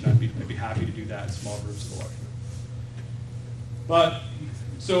edification, I'd be happy to do that in small groups of the large group. But,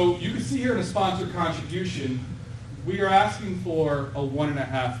 so you can see here in a sponsored contribution, we are asking for a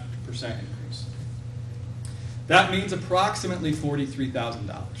 1.5% increase. That means approximately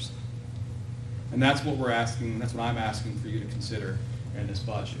 $43,000. And that's what we're asking, that's what I'm asking for you to consider in this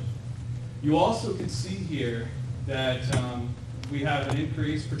budget. You also can see here that we have an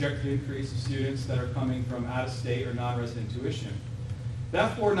increase, projected increase of students that are coming from out-of-state or non-resident tuition.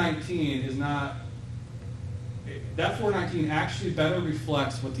 That 419 is not, that 419 actually better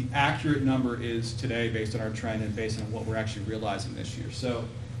reflects what the accurate number is today based on our trend and based on what we're actually realizing this year. So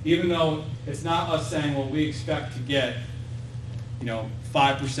even though it's not us saying, well, we expect to get,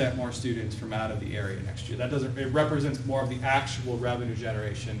 5% more students from out of the area next year. It represents more of the actual revenue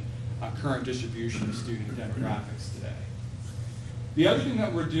generation, current distribution of student demographics today. The other thing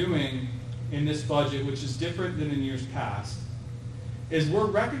that we're doing in this budget, which is different than in years past, is we're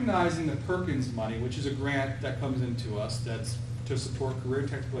recognizing the Perkins money, which is a grant that comes into us that's to support career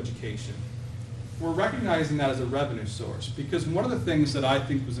technical education. We're recognizing that as a revenue source because one of the things that I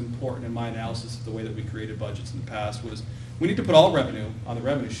think was important in my analysis of the way that we created budgets in the past was we need to put all revenue on the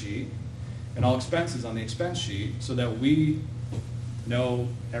revenue sheet and all expenses on the expense sheet so that we know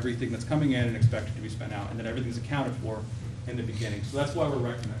everything that's coming in and expected to be spent out and that everything's accounted for in the beginning. So that's why we're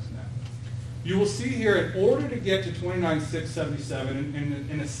recognizing that. You will see here, in order to get to 29,677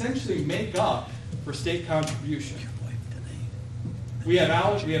 and essentially make up for state contribution, we have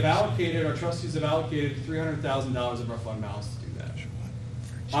allocated, our trustees have allocated $300,000 of our fund balance to do that.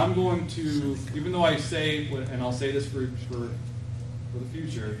 I'm going to, even though I say, and I'll say this for the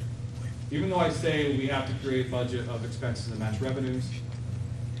future, even though I say we have to create a budget of expenses and match revenues,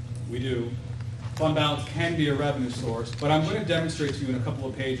 we do. Fund balance can be a revenue source, but I'm going to demonstrate to you in a couple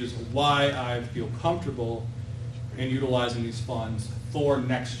of pages why I feel comfortable in utilizing these funds for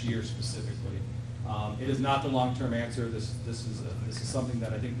next year specifically. It is not the long-term answer. This is something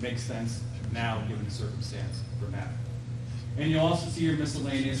that I think makes sense now given the circumstance for now. And you'll also see your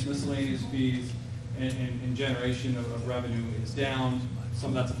miscellaneous fees and generation of revenue is down. Some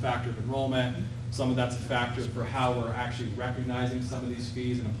of that's a factor of enrollment. Some of that's a factor for how we're actually recognizing some of these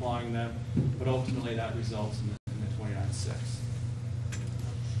fees and applying them. But ultimately, that results in the 29.6.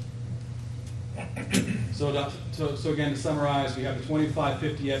 So again, to summarize, we have the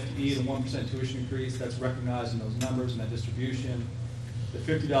 2550 FTE, the 1% tuition increase that's recognized in those numbers and that distribution. The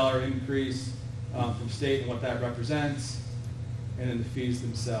 $50 increase from state and what that represents, and then the fees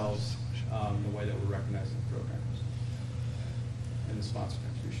themselves, the way that we're recognizing the programs and the sponsor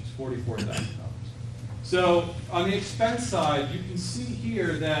contributions, $44,000. So on the expense side, you can see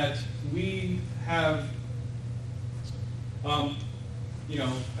here that we have, and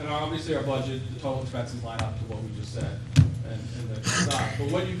obviously our budget, the total expenses line up to what we just said and the side. But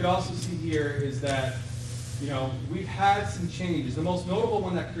what you can also see here is that, we've had some changes. The most notable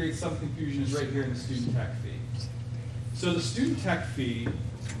one that creates some confusion is right here in the student tech fee. So the student tech fee,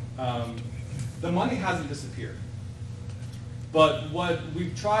 the money hasn't disappeared. But what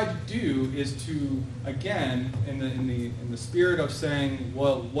we've tried to do is to, again, in the spirit of saying,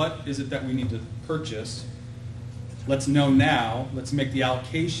 well, what is it that we need to purchase? Let's know now. Let's make the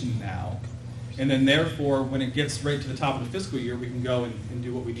allocation now. And then therefore, when it gets right to the top of the fiscal year, we can go and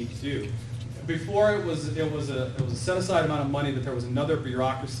do what we need to do. Before it was a set aside amount of money that there was another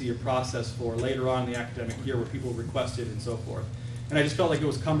bureaucracy or process for later on in the academic year where people requested and so forth. And I just felt like it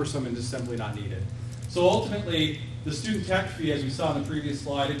was cumbersome and just simply not needed. So ultimately, the student tech fee, as we saw in the previous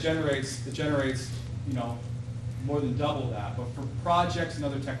slide, it generates more than double that. But for projects and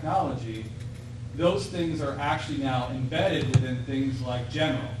other technology, those things are actually now embedded within things like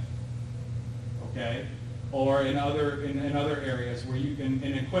general, okay, or in other areas where you can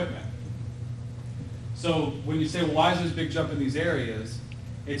in equipment. So when you say, well, why is there this big jump in these areas?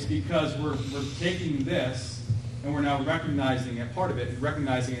 It's because we're taking this and we're now recognizing it, part of it is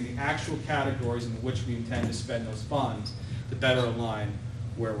recognizing in the actual categories in which we intend to spend those funds to better align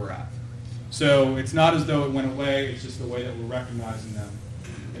where we're at. So it's not as though it went away, it's just the way that we're recognizing them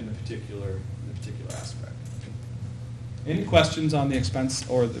in the particular aspect. Any questions on the expense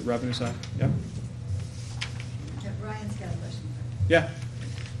or the revenue side? Yeah? Yeah, Ryan's got a question. Yeah.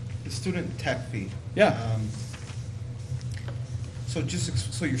 The student tech fee. Yeah. So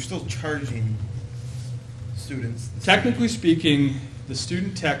you're still charging students? Technically speaking, the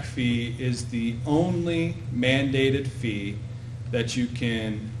student tech fee is the only mandated fee that you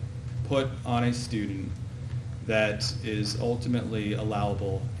can put on a student that is ultimately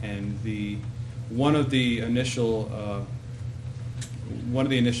allowable. And one of the initial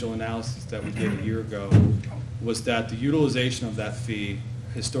analyses that we did a year ago was that the utilization of that fee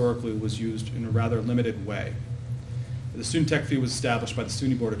historically was used in a rather limited way. The student tech fee was established by the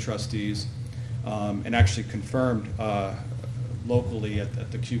SUNY Board of Trustees and actually confirmed locally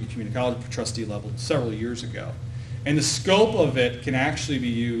at the Cayuga Community College trustee level several years ago. And the scope of it can actually be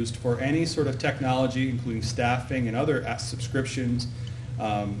used for any sort of technology, including staffing and other subscriptions,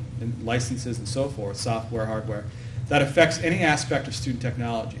 and licenses and so forth, software, hardware, that affects any aspect of student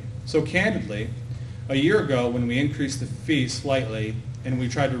technology. So candidly, a year ago when we increased the fee slightly and we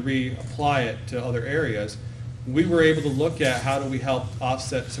tried to reapply it to other areas, we were able to look at how do we help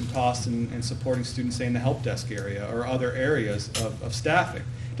offset some costs in supporting students, say, in the help desk area or other areas of staffing.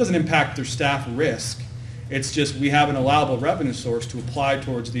 It doesn't impact their staff risk. It's just we have an allowable revenue source to apply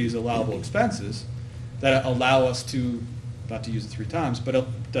towards these allowable expenses that allow us to, not to use it 3 times, but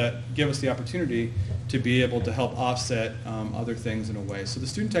that give us the opportunity to be able to help offset other things in a way. So the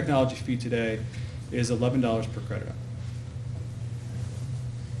student technology fee today is $11 per credit hour.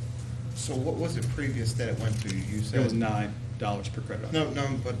 So what was it previous that it went to? You said It was $9 per credit hour. No,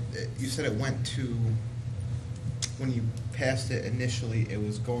 but you said it went to, when you passed it initially, it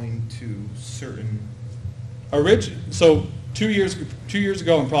was going to certain... So 2 years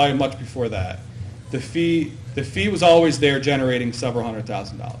ago and probably much before that, the fee was always there generating several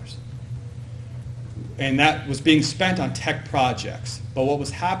 $100,000. And that was being spent on tech projects. But what was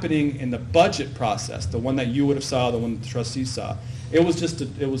happening in the budget process, the one that you would have saw, the one that the trustees saw, it was just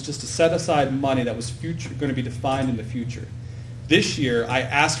to set aside money that was going to be defined in the future. This year, I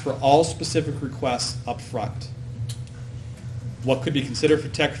asked for all specific requests up front. What could be considered for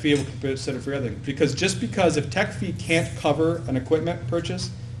tech fee, what could be considered for everything. Because if tech fee can't cover an equipment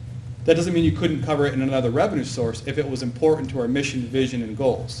purchase, that doesn't mean you couldn't cover it in another revenue source if it was important to our mission, vision, and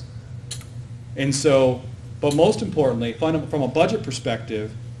goals. And so, but most importantly, from a budget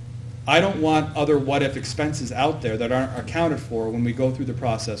perspective, I don't want other what-if expenses out there that aren't accounted for when we go through the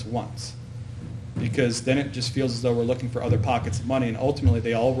process once. Because then it just feels as though we're looking for other pockets of money, and ultimately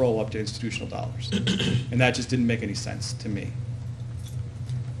they all roll up to institutional dollars. And that just didn't make any sense to me.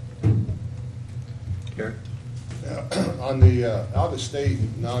 Gary? On the out-of-state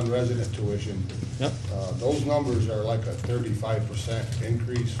non-resident tuition, Yep. those numbers are like a 35%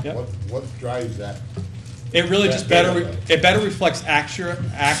 increase. Yep. What drives that? It really just That- better reflects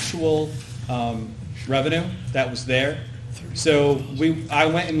actual revenue that was there. So we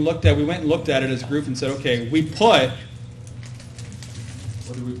went and looked at it as a group and said, okay, what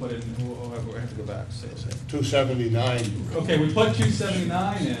did we put in? I have to go back. 279 Okay, we put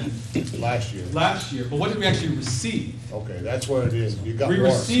 279 in last year. But what did we actually receive? Okay, that's what it is. You got We more.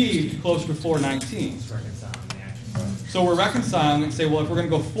 received closer to 419. So we're reconciling and say, well, if we're going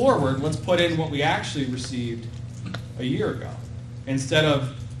to go forward, let's put in what we actually received a year ago, instead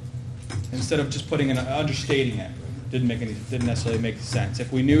of just putting in understating it. Didn't necessarily make sense.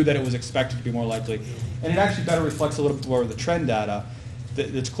 If we knew that it was expected to be more likely, and it actually better reflects a little bit more of the trend data,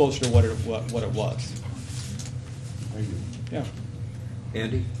 that's closer to what it was. Thank you. Yeah.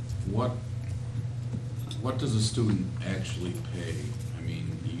 Andy? What does a student actually pay? I mean,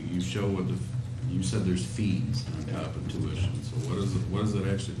 you show you said there's fees on top of tuition, so what does it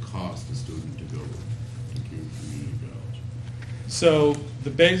actually cost a student to go to Cayuga Community College? So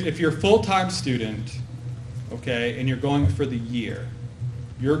if you're a full-time student, okay, and you're going for the year,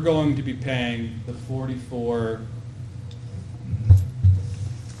 you're going to be paying the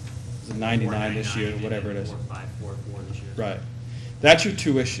 99 this year, whatever it is. 4.544 this year. Right. That's your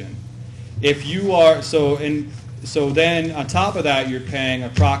tuition. If you are so then on top of that, you're paying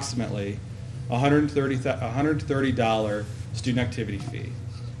approximately $130 student activity fee.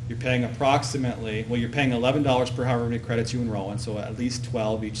 You're paying you're paying $11 per however many credits you enroll in, so at least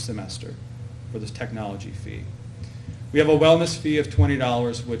 12 each semester for this technology fee. We have a wellness fee of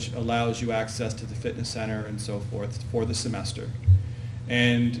 $20, which allows you access to the fitness center and so forth for the semester.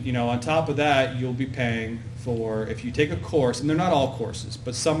 And on top of that, you'll be paying for, if you take a course, and they're not all courses,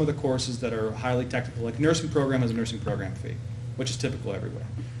 but some of the courses that are highly technical, like nursing program has a nursing program fee, which is typical everywhere.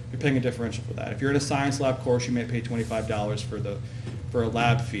 You're paying a differential for that. If you're in a science lab course, you may pay $25 for a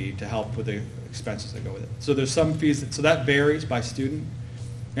lab fee to help with the expenses that go with it. So there's some fees, so that varies by student.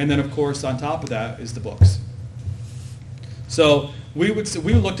 And then, of course, on top of that is the books. So we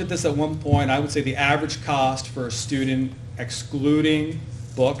looked at this at one point. I would say the average cost for a student, excluding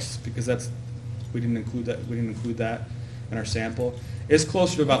books, because we didn't include that, in our sample, is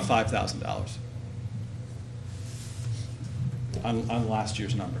closer to about $5,000 on last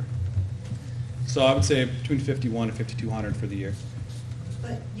year's number. So I would say between 5,100 and 5,200 for the year.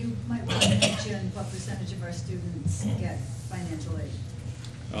 But you might want to mention what percentage of our students get financial aid.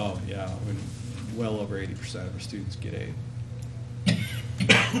 Oh, yeah, well over 80% of our students get aid.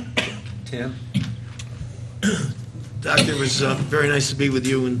 Tim? Doctor, it was very nice to be with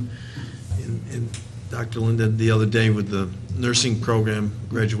you and Dr. Linda the other day with the nursing program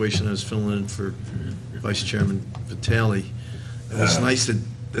graduation. I was filling in for Vice Chairman Vitale. It was nice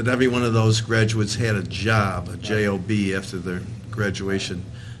that every one of those graduates had a job, a job, after their graduation.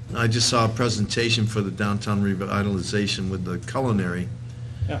 I just saw a presentation for the downtown revitalization with the culinary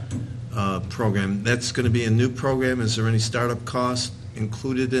program. That's going to be a new program. Is there any startup cost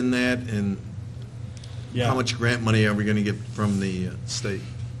included in that? And how much grant money are we going to get from the state?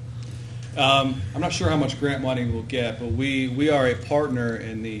 I'm not sure how much grant money we'll get, but we are a partner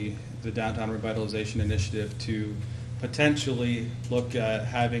in the Downtown Revitalization Initiative to potentially look at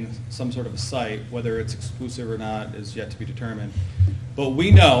having some sort of a site. Whether it's exclusive or not is yet to be determined. But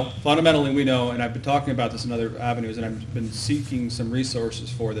we know, fundamentally we know, and I've been talking about this in other avenues, and I've been seeking some resources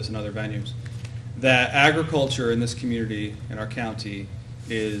for this in other venues, that agriculture in this community, in our county,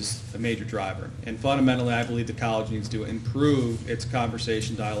 is a major driver. And fundamentally, I believe the college needs to improve its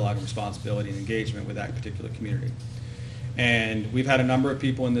conversation, dialogue, and responsibility and engagement with that particular community. And we've had a number of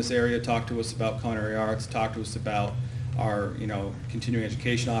people in this area talk to us about culinary arts, talk to us about our continuing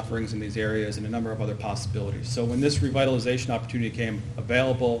education offerings in these areas, and a number of other possibilities. So when this revitalization opportunity came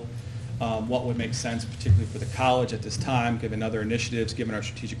available, what would make sense, particularly for the college at this time, given other initiatives, given our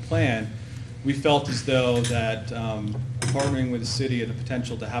strategic plan, we felt as though that partnering with the city and the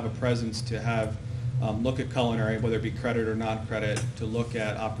potential to have a presence, to have look at culinary, whether it be credit or non-credit, to look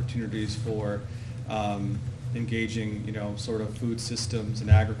at opportunities for engaging, sort of food systems and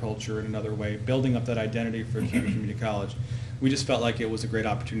agriculture in another way, building up that identity for Cayuga Community College. We just felt like it was a great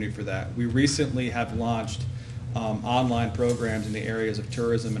opportunity for that. We recently have launched online programs in the areas of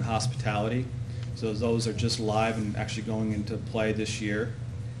tourism and hospitality. So those are just live and actually going into play this year.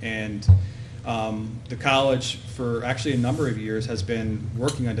 And the college, for actually a number of years, has been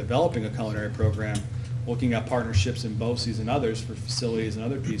working on developing a culinary program, looking at partnerships in BOCES and others for facilities and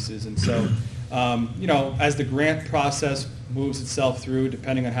other pieces. And so, as the grant process moves itself through,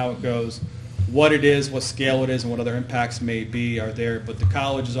 depending on how it goes, what it is, what scale it is, and what other impacts may be are there. But the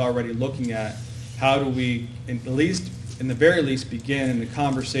college is already looking at how do we, in the very least, begin the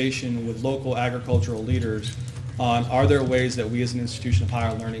conversation with local agricultural leaders on, are there ways that we as an institution of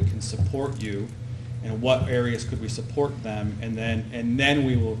higher learning can support you, and what areas could we support them, and then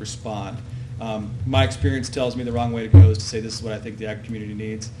we will respond. My experience tells me the wrong way to go is to say this is what I think the ag community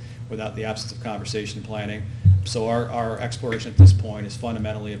needs, without the absence of conversation and planning. So our exploration at this point is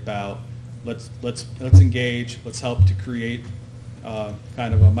fundamentally about let's engage, let's help to create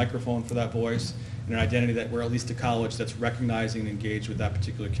kind of a microphone for that voice and an identity that we're at least a college that's recognizing and engaged with that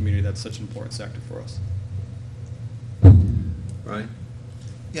particular community. That's such an important sector for us. Right?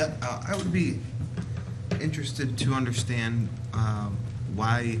 Yeah, I would be interested to understand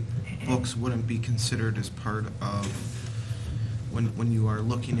why books wouldn't be considered as part of when you are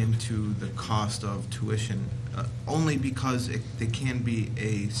looking into the cost of tuition, only because they can be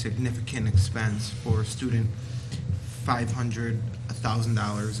a significant expense for a student, $500,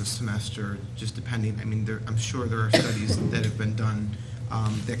 $1,000 a semester, just depending. I mean, I'm sure there are studies that have been done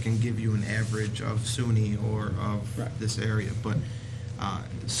that can give you an average of SUNY or of this area. But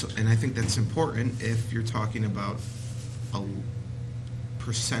and I think that's important if you're talking about a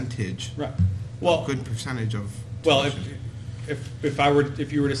percentage, well, a good percentage of well, tuition.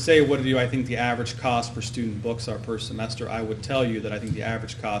 if you were to say what do I think the average cost for student books are per semester, I would tell you that I think the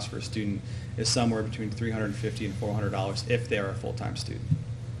average cost for a student is somewhere between $350 and $400 if they are a full-time student.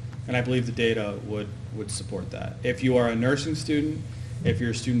 And I believe the data would support that. If you are a nursing student, if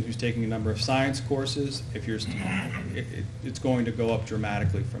you're a student who's taking a number of science courses, it's going to go up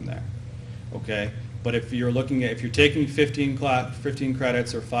dramatically from there. Okay? But if you're taking 15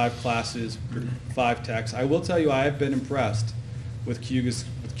 credits or 5 classes, 5 texts, I will tell you I have been impressed with Cayuga's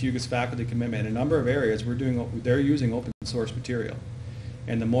faculty commitment. In a number of areas, they're using open source material.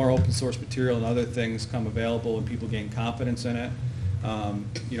 And the more open source material and other things come available and people gain confidence in it,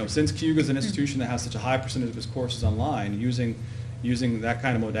 since Cayuga is an institution that has such a high percentage of its courses online, using that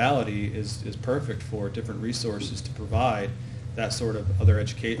kind of modality is perfect for different resources to provide that sort of other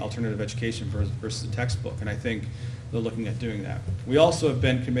alternative education versus a textbook. And I think they're looking at doing that. We also have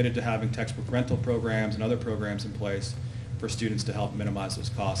been committed to having textbook rental programs and other programs in place for students to help minimize those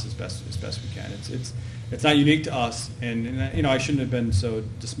costs as best we can. It's not unique to us, and you know, I shouldn't have been so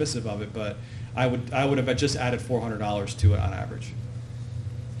dismissive of it, but I would have just added $400 to it on average.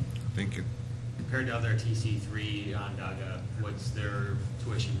 Thank you. Compared to other TC3 Onondaga, what's their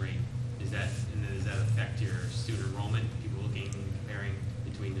tuition rate? Does that affect your student enrollment? People comparing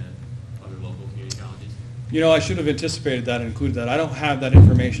between the other local community colleges? You know, I should have anticipated that and included that. I don't have that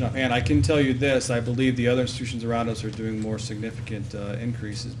information offhand. I can tell you this, I believe the other institutions around us are doing more significant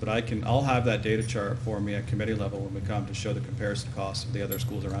increases, but I'll have that data chart for me at committee level when we come to show the comparison costs of the other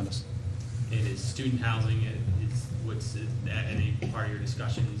schools around us. And is student housing, what's that any part of your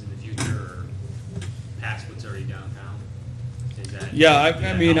discussions in the future, or past what's already downtown? Is that, Yeah,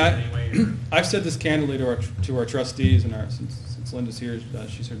 I've said this candidly to our trustees, and since Linda's here,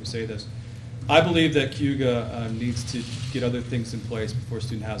 she's heard me say this. I believe that Cayuga needs to get other things in place before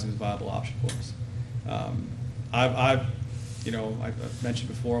student housing is a viable option for us. I've mentioned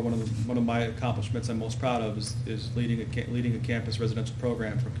before, one of my accomplishments I'm most proud of is leading a campus residential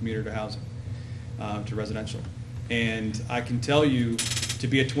program from commuter to housing to residential. And I can tell you, to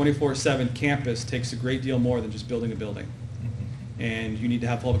be a 24/7 campus takes a great deal more than just building a building. And you need to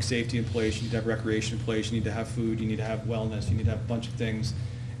have public safety in place, you need to have recreation in place, you need to have food, you need to have wellness, you need to have a bunch of things.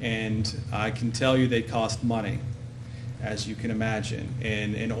 And I can tell you they cost money, as you can imagine.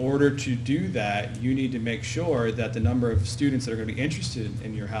 And in order to do that, you need to make sure that the number of students that are going to be interested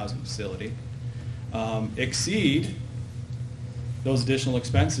in your housing facility exceed those additional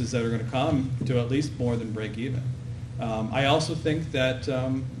expenses that are going to come to at least more than break even. I also think that,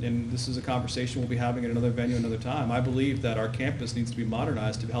 and this is a conversation we'll be having at another venue another time, I believe that our campus needs to be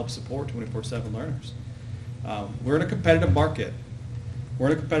modernized to help support 24/7 learners. We're in a competitive market. We're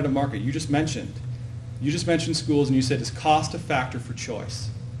in a competitive market. You just mentioned schools, and you said, is cost a factor for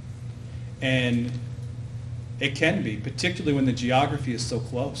choice? And it can be, particularly when the geography is so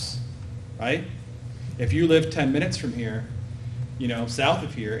close, right? If you live 10 minutes from here, south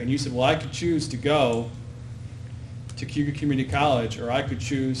of here, and you said, well, I could choose to go to Cayuga Community College, or I could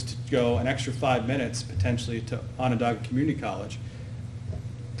choose to go an extra 5 minutes potentially to Onondaga Community College.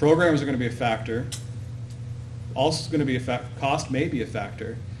 Programs are going to be a factor. Also going to be a factor. Cost may be a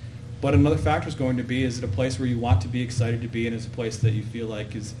factor. But another factor is going to be, is it a place where you want to be excited to be, and is a place that you feel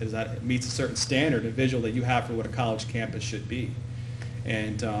like is that it meets a certain standard, a visual that you have for what a college campus should be.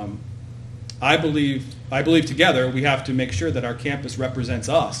 And I believe together we have to make sure that our campus represents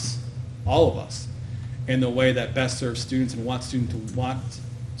us, all of us, in the way that best serves students and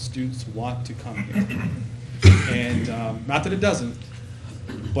students want to come here. And not that it doesn't,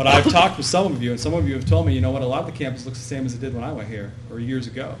 but I've talked with some of you, and some of you have told me, you know what, a lot of the campus looks the same as it did when I went here, or years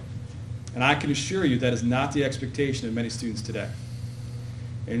ago. And I can assure you that is not the expectation of many students today.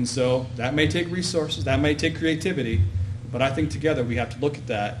 And so that may take resources, that may take creativity, but I think together we have to look at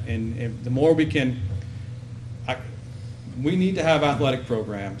that, and the more we can, we need to have athletic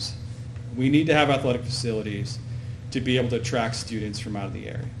programs, we need to have athletic facilities to be able to attract students from out of the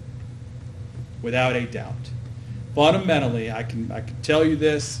area, without a doubt. Fundamentally, I can tell you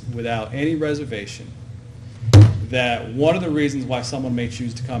this without any reservation, that one of the reasons why someone may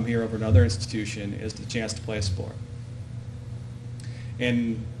choose to come here over another institution is the chance to play a sport.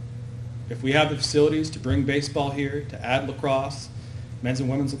 And if we have the facilities to bring baseball here, to add lacrosse, men's and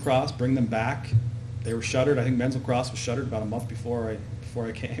women's lacrosse, bring them back. They were shuttered. I think men's lacrosse was shuttered about a month before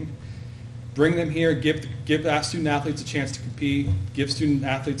I came. Bring them here, give student athletes a chance to compete, give student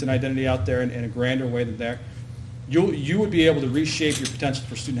athletes an identity out there in a grander way than there. You would be able to reshape your potential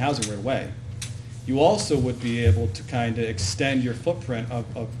for student housing right away. You also would be able to kind of extend your footprint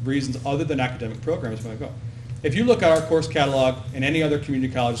of reasons other than academic programs where I go. If you look at our course catalog and any other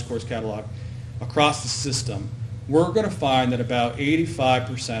community college's course catalog across the system, we're going to find that about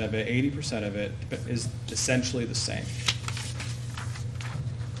 85% of it, 80% of it is essentially the same.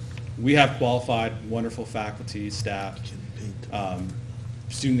 We have qualified, wonderful faculty, staff.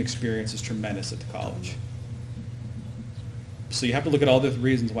 Student experience is tremendous at the college. So you have to look at all the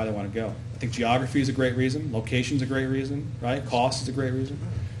reasons why they want to go. I think geography is a great reason, location is a great reason, right? Cost is a great reason.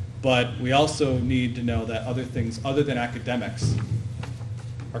 But we also need to know that other things other than academics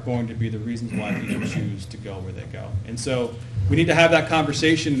are going to be the reasons why people choose to go where they go. And so we need to have that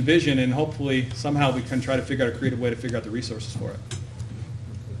conversation and vision, and hopefully somehow we can try to figure out a creative way to figure out the resources for it.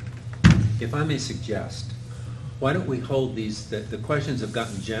 If I may suggest, why don't we hold these, the questions have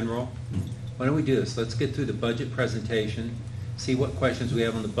gotten general. Why don't we do this? Let's get through the budget presentation, see what questions we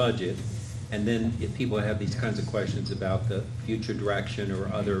have on the budget, and then if people have these kinds of questions about the future direction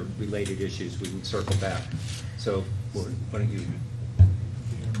or other related issues, we can circle back. So why don't you,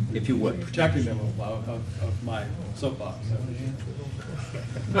 if you would. Protecting them of my soapbox.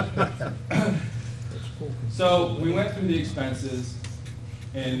 So we went through the expenses,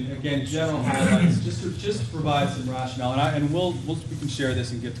 and again, general highlights, just to provide some rationale, and we can share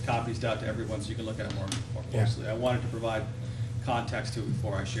this and get the copies out to everyone so you can look at it more closely. I wanted to provide context to it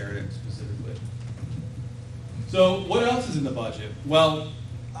before I shared it specifically. So what else is in the budget? Well,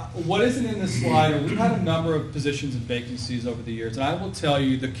 what isn't in this slide, we've had a number of positions and vacancies over the years, and I will tell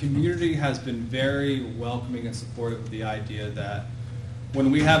you the community has been very welcoming and supportive of the idea that when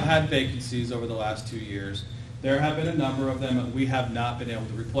we have had vacancies over the last 2 years, there have been a number of them that we have not been able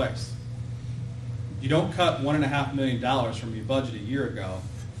to replace. You don't cut $1.5 million from your budget a year ago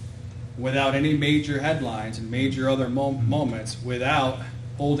without any major headlines and major other moments without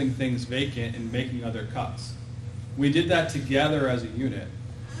holding things vacant and making other cuts. We did that together as a unit,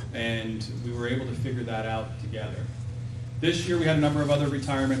 and we were able to figure that out together. This year we had a number of other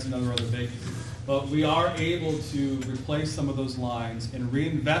retirements and other vacancies, but we are able to replace some of those lines and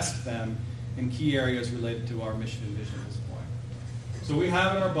reinvest them in key areas related to our mission and vision at this point. So we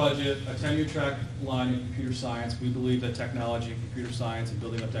have in our budget a tenure track line in computer science. We believe that technology and computer science and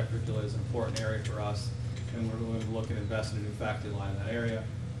building up that curricula is an important area for us, and we're going to look and invest in a new faculty line in that area.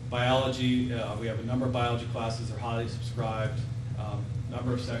 Biology, we have a number of biology classes that are highly subscribed,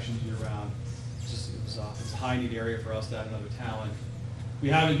 number of sections year-round. It's a high-need area for us to add another talent. We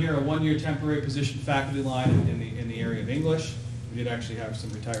have in here a one-year temporary position faculty line in the area of English. We did actually have some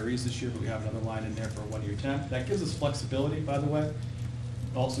retirees this year, but we have another line in there for a one-year temp. That gives us flexibility, by the way.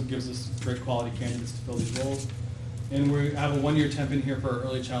 It also gives us great quality candidates to fill these roles. And we have a one-year temp in here for our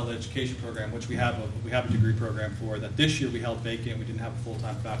early childhood education program, which we have a degree program for that this year we held vacant. We didn't have a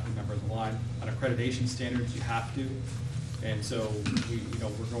full-time faculty member on the line. On accreditation standards, you have to. And so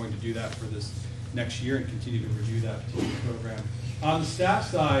we're going to do that for this next year and continue to review that particular program. On the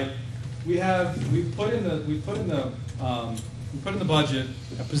staff side, we put in the budget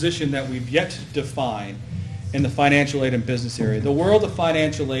a position that we've yet to define in the financial aid and business area. The world of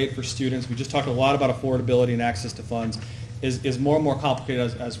financial aid for students, we just talked a lot about affordability and access to funds, is more and more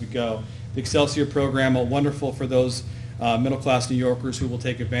complicated as we go. The Excelsior program, wonderful for those middle-class New Yorkers who will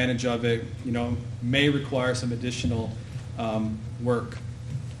take advantage of it, may require some additional work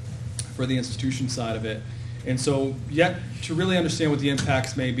for the institution side of it. And so yet to really understand what the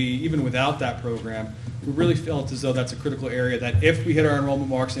impacts may be, even without that program, we really felt as though that's a critical area that if we hit our enrollment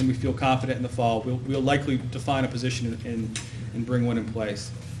marks and we feel confident in the fall, we'll likely define a position and bring one in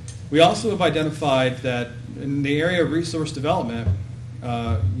place. We also have identified that in the area of resource development,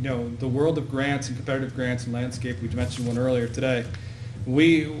 the world of grants and competitive grants and landscape, we mentioned one earlier today,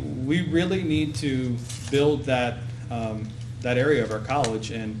 we really need to build that area of our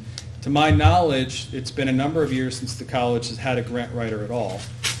college. And to my knowledge, it's been a number of years since the college has had a grant writer at all.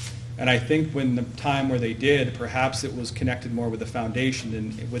 And I think when the time where they did, perhaps it was connected more with the foundation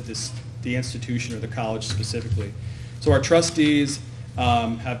than with the institution or the college specifically. So our trustees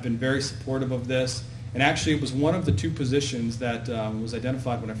have been very supportive of this. And actually, it was one of the two positions that was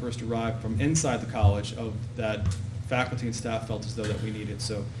identified when I first arrived from inside the college of that faculty and staff felt as though that we needed.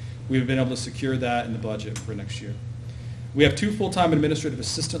 So we've been able to secure that in the budget for next year. We have 2 full-time administrative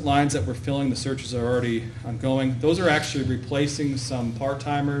assistant lines that we're filling. The searches are already ongoing. Those are actually replacing some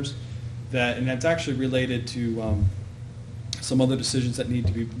part-timers, and that's actually related to some other decisions that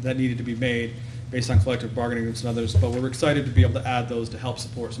needed to be made based on collective bargaining groups and others. But we're excited to be able to add those to help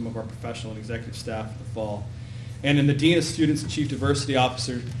support some of our professional and executive staff for the fall. And in the Dean of Students and Chief Diversity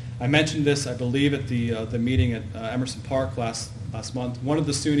Officer, I mentioned this, I believe, at the meeting at Emerson Park last month. One of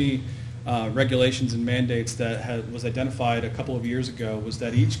the SUNY regulations and mandates that was identified a couple of years ago was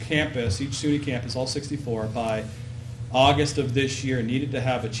that each SUNY campus, all 64, by August of this year needed to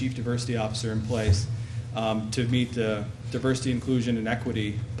have a chief diversity officer in place to meet the diversity, inclusion, and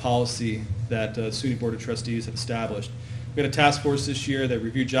equity policy that SUNY Board of Trustees have established. We had a task force this year that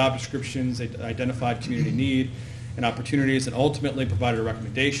reviewed job descriptions, they identified community need and opportunities, and ultimately provided a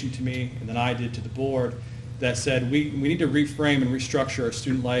recommendation to me, and then I did to the board, that said we need to reframe and restructure our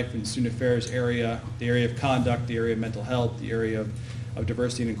student life and student affairs area. The area of conduct, the area of mental health, the area of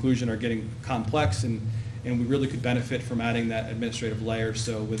diversity and inclusion are getting complex, and we really could benefit from adding that administrative layer.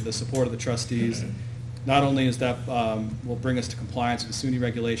 So with the support of the trustees, not only is that will bring us to compliance with the SUNY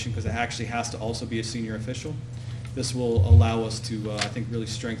regulation, because it actually has to also be a senior official, this will allow us to, I think, really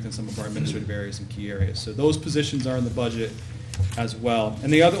strengthen some of our administrative areas and key areas. So those positions are in the budget as well.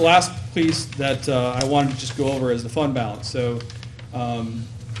 And the last piece that I wanted to just go over is the fund balance. So,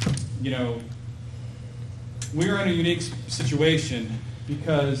 we're in a unique situation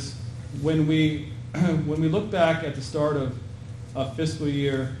because when we look back at the start of fiscal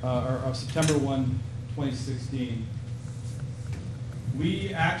year, or of September 1, 2016,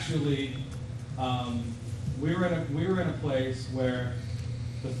 we actually we were in a place where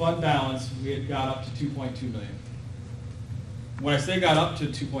the fund balance, we had got up to 2.2 million. When I say got up to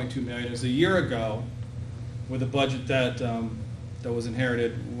 2.2 million, it was a year ago with a budget that that was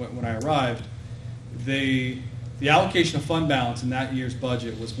inherited when I arrived. The allocation of fund balance in that year's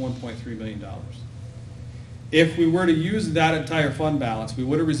budget was $1.3 million. If we were to use that entire fund balance, we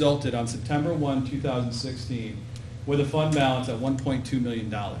would have resulted on September 1, 2016, with a fund balance at $1.2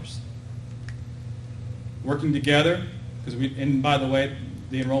 million. Working together, because and by the way,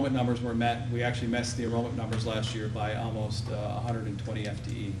 the enrollment numbers were met. We actually missed the enrollment numbers last year by almost 120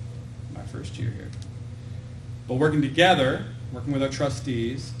 FTE my first year here. But working together, working with our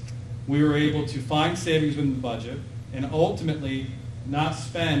trustees, we were able to find savings within the budget and ultimately not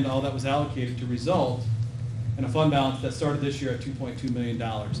spend all that was allocated to result in a fund balance that started this year at $2.2 million.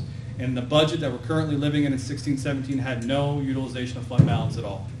 And the budget that we're currently living in 16-17 had no utilization of fund balance at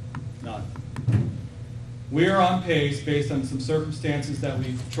all. None. We are on pace based on some circumstances that we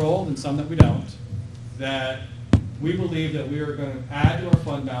controlled and some that we don't, that we believe that we are going to add to our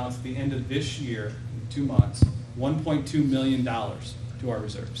fund balance at the end of this year, in 2 months, $1.2 million to our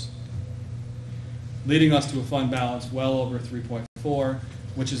reserves, leading us to a fund balance well over 3.4,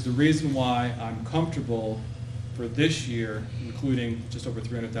 which is the reason why I'm comfortable for this year, including just over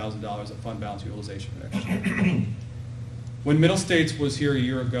 $300,000 of fund balance utilization for next year. When Middle States was here a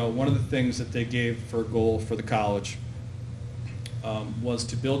year ago, one of the things that they gave for a goal for the college was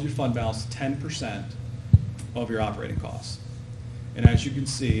to build your fund balance to 10% of your operating costs. And as you can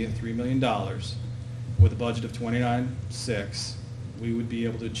see, at $3 million, with a budget of $29.6, we would be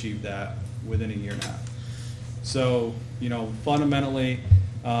able to achieve that within a year and a half. So, fundamentally,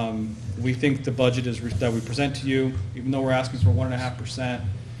 we think the budget that we present to you, even though we're asking for 1.5%,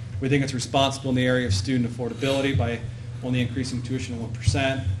 we think it's responsible in the area of student affordability by only increasing tuition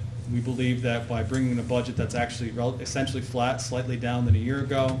 1%. We believe that by bringing in a budget that's actually essentially flat, slightly down than a year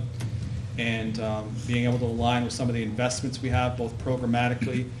ago, and being able to align with some of the investments we have, both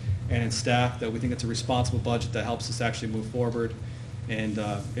programmatically and in staff, that we think it's a responsible budget that helps us actually move forward and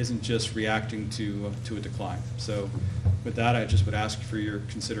isn't just reacting to a decline. So with that, I just would ask for your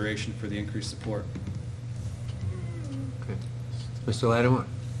consideration for the increased support. Okay. Mr. Lattimore?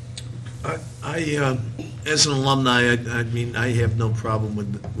 I as an alumni, I mean, I have no problem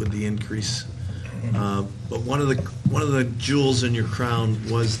with the increase. But one of the jewels in your crown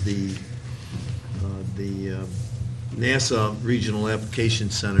was the NASA Regional Application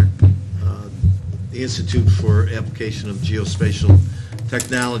Center, the Institute for Application of Geospatial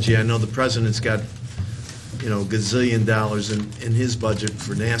Technology. I know the president's got gazillion dollars in his budget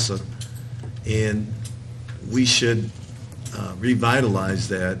for NASA, and we should revitalize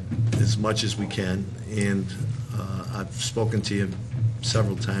that as much as we can. And I've spoken to you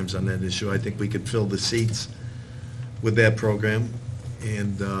several times on that issue. I think we could fill the seats with that program,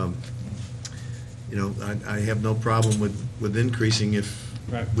 and I have no problem with increasing if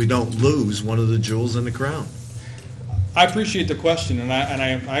we don't lose one of the jewels in the crown. I appreciate the question, and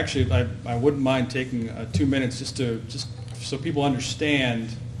I wouldn't mind taking 2 minutes just so people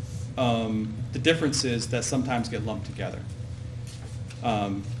understand the differences that sometimes get lumped together.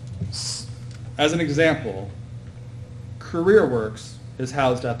 As an example, CareerWorks is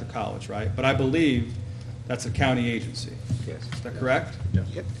housed at the college, right? But I believe that's a county agency. Yes. Is that correct? Yes.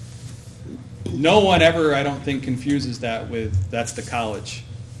 Yep. No one ever, I don't think, confuses that with that's the college.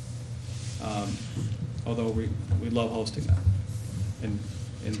 Although we love hosting that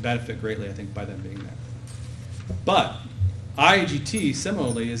and benefit greatly, I think, by them being there. But IAGT,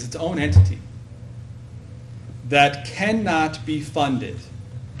 similarly, is its own entity that cannot be funded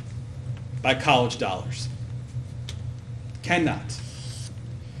by college dollars. Cannot.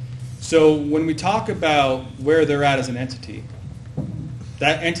 So when we talk about where they're at as an entity,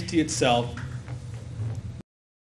 that entity itself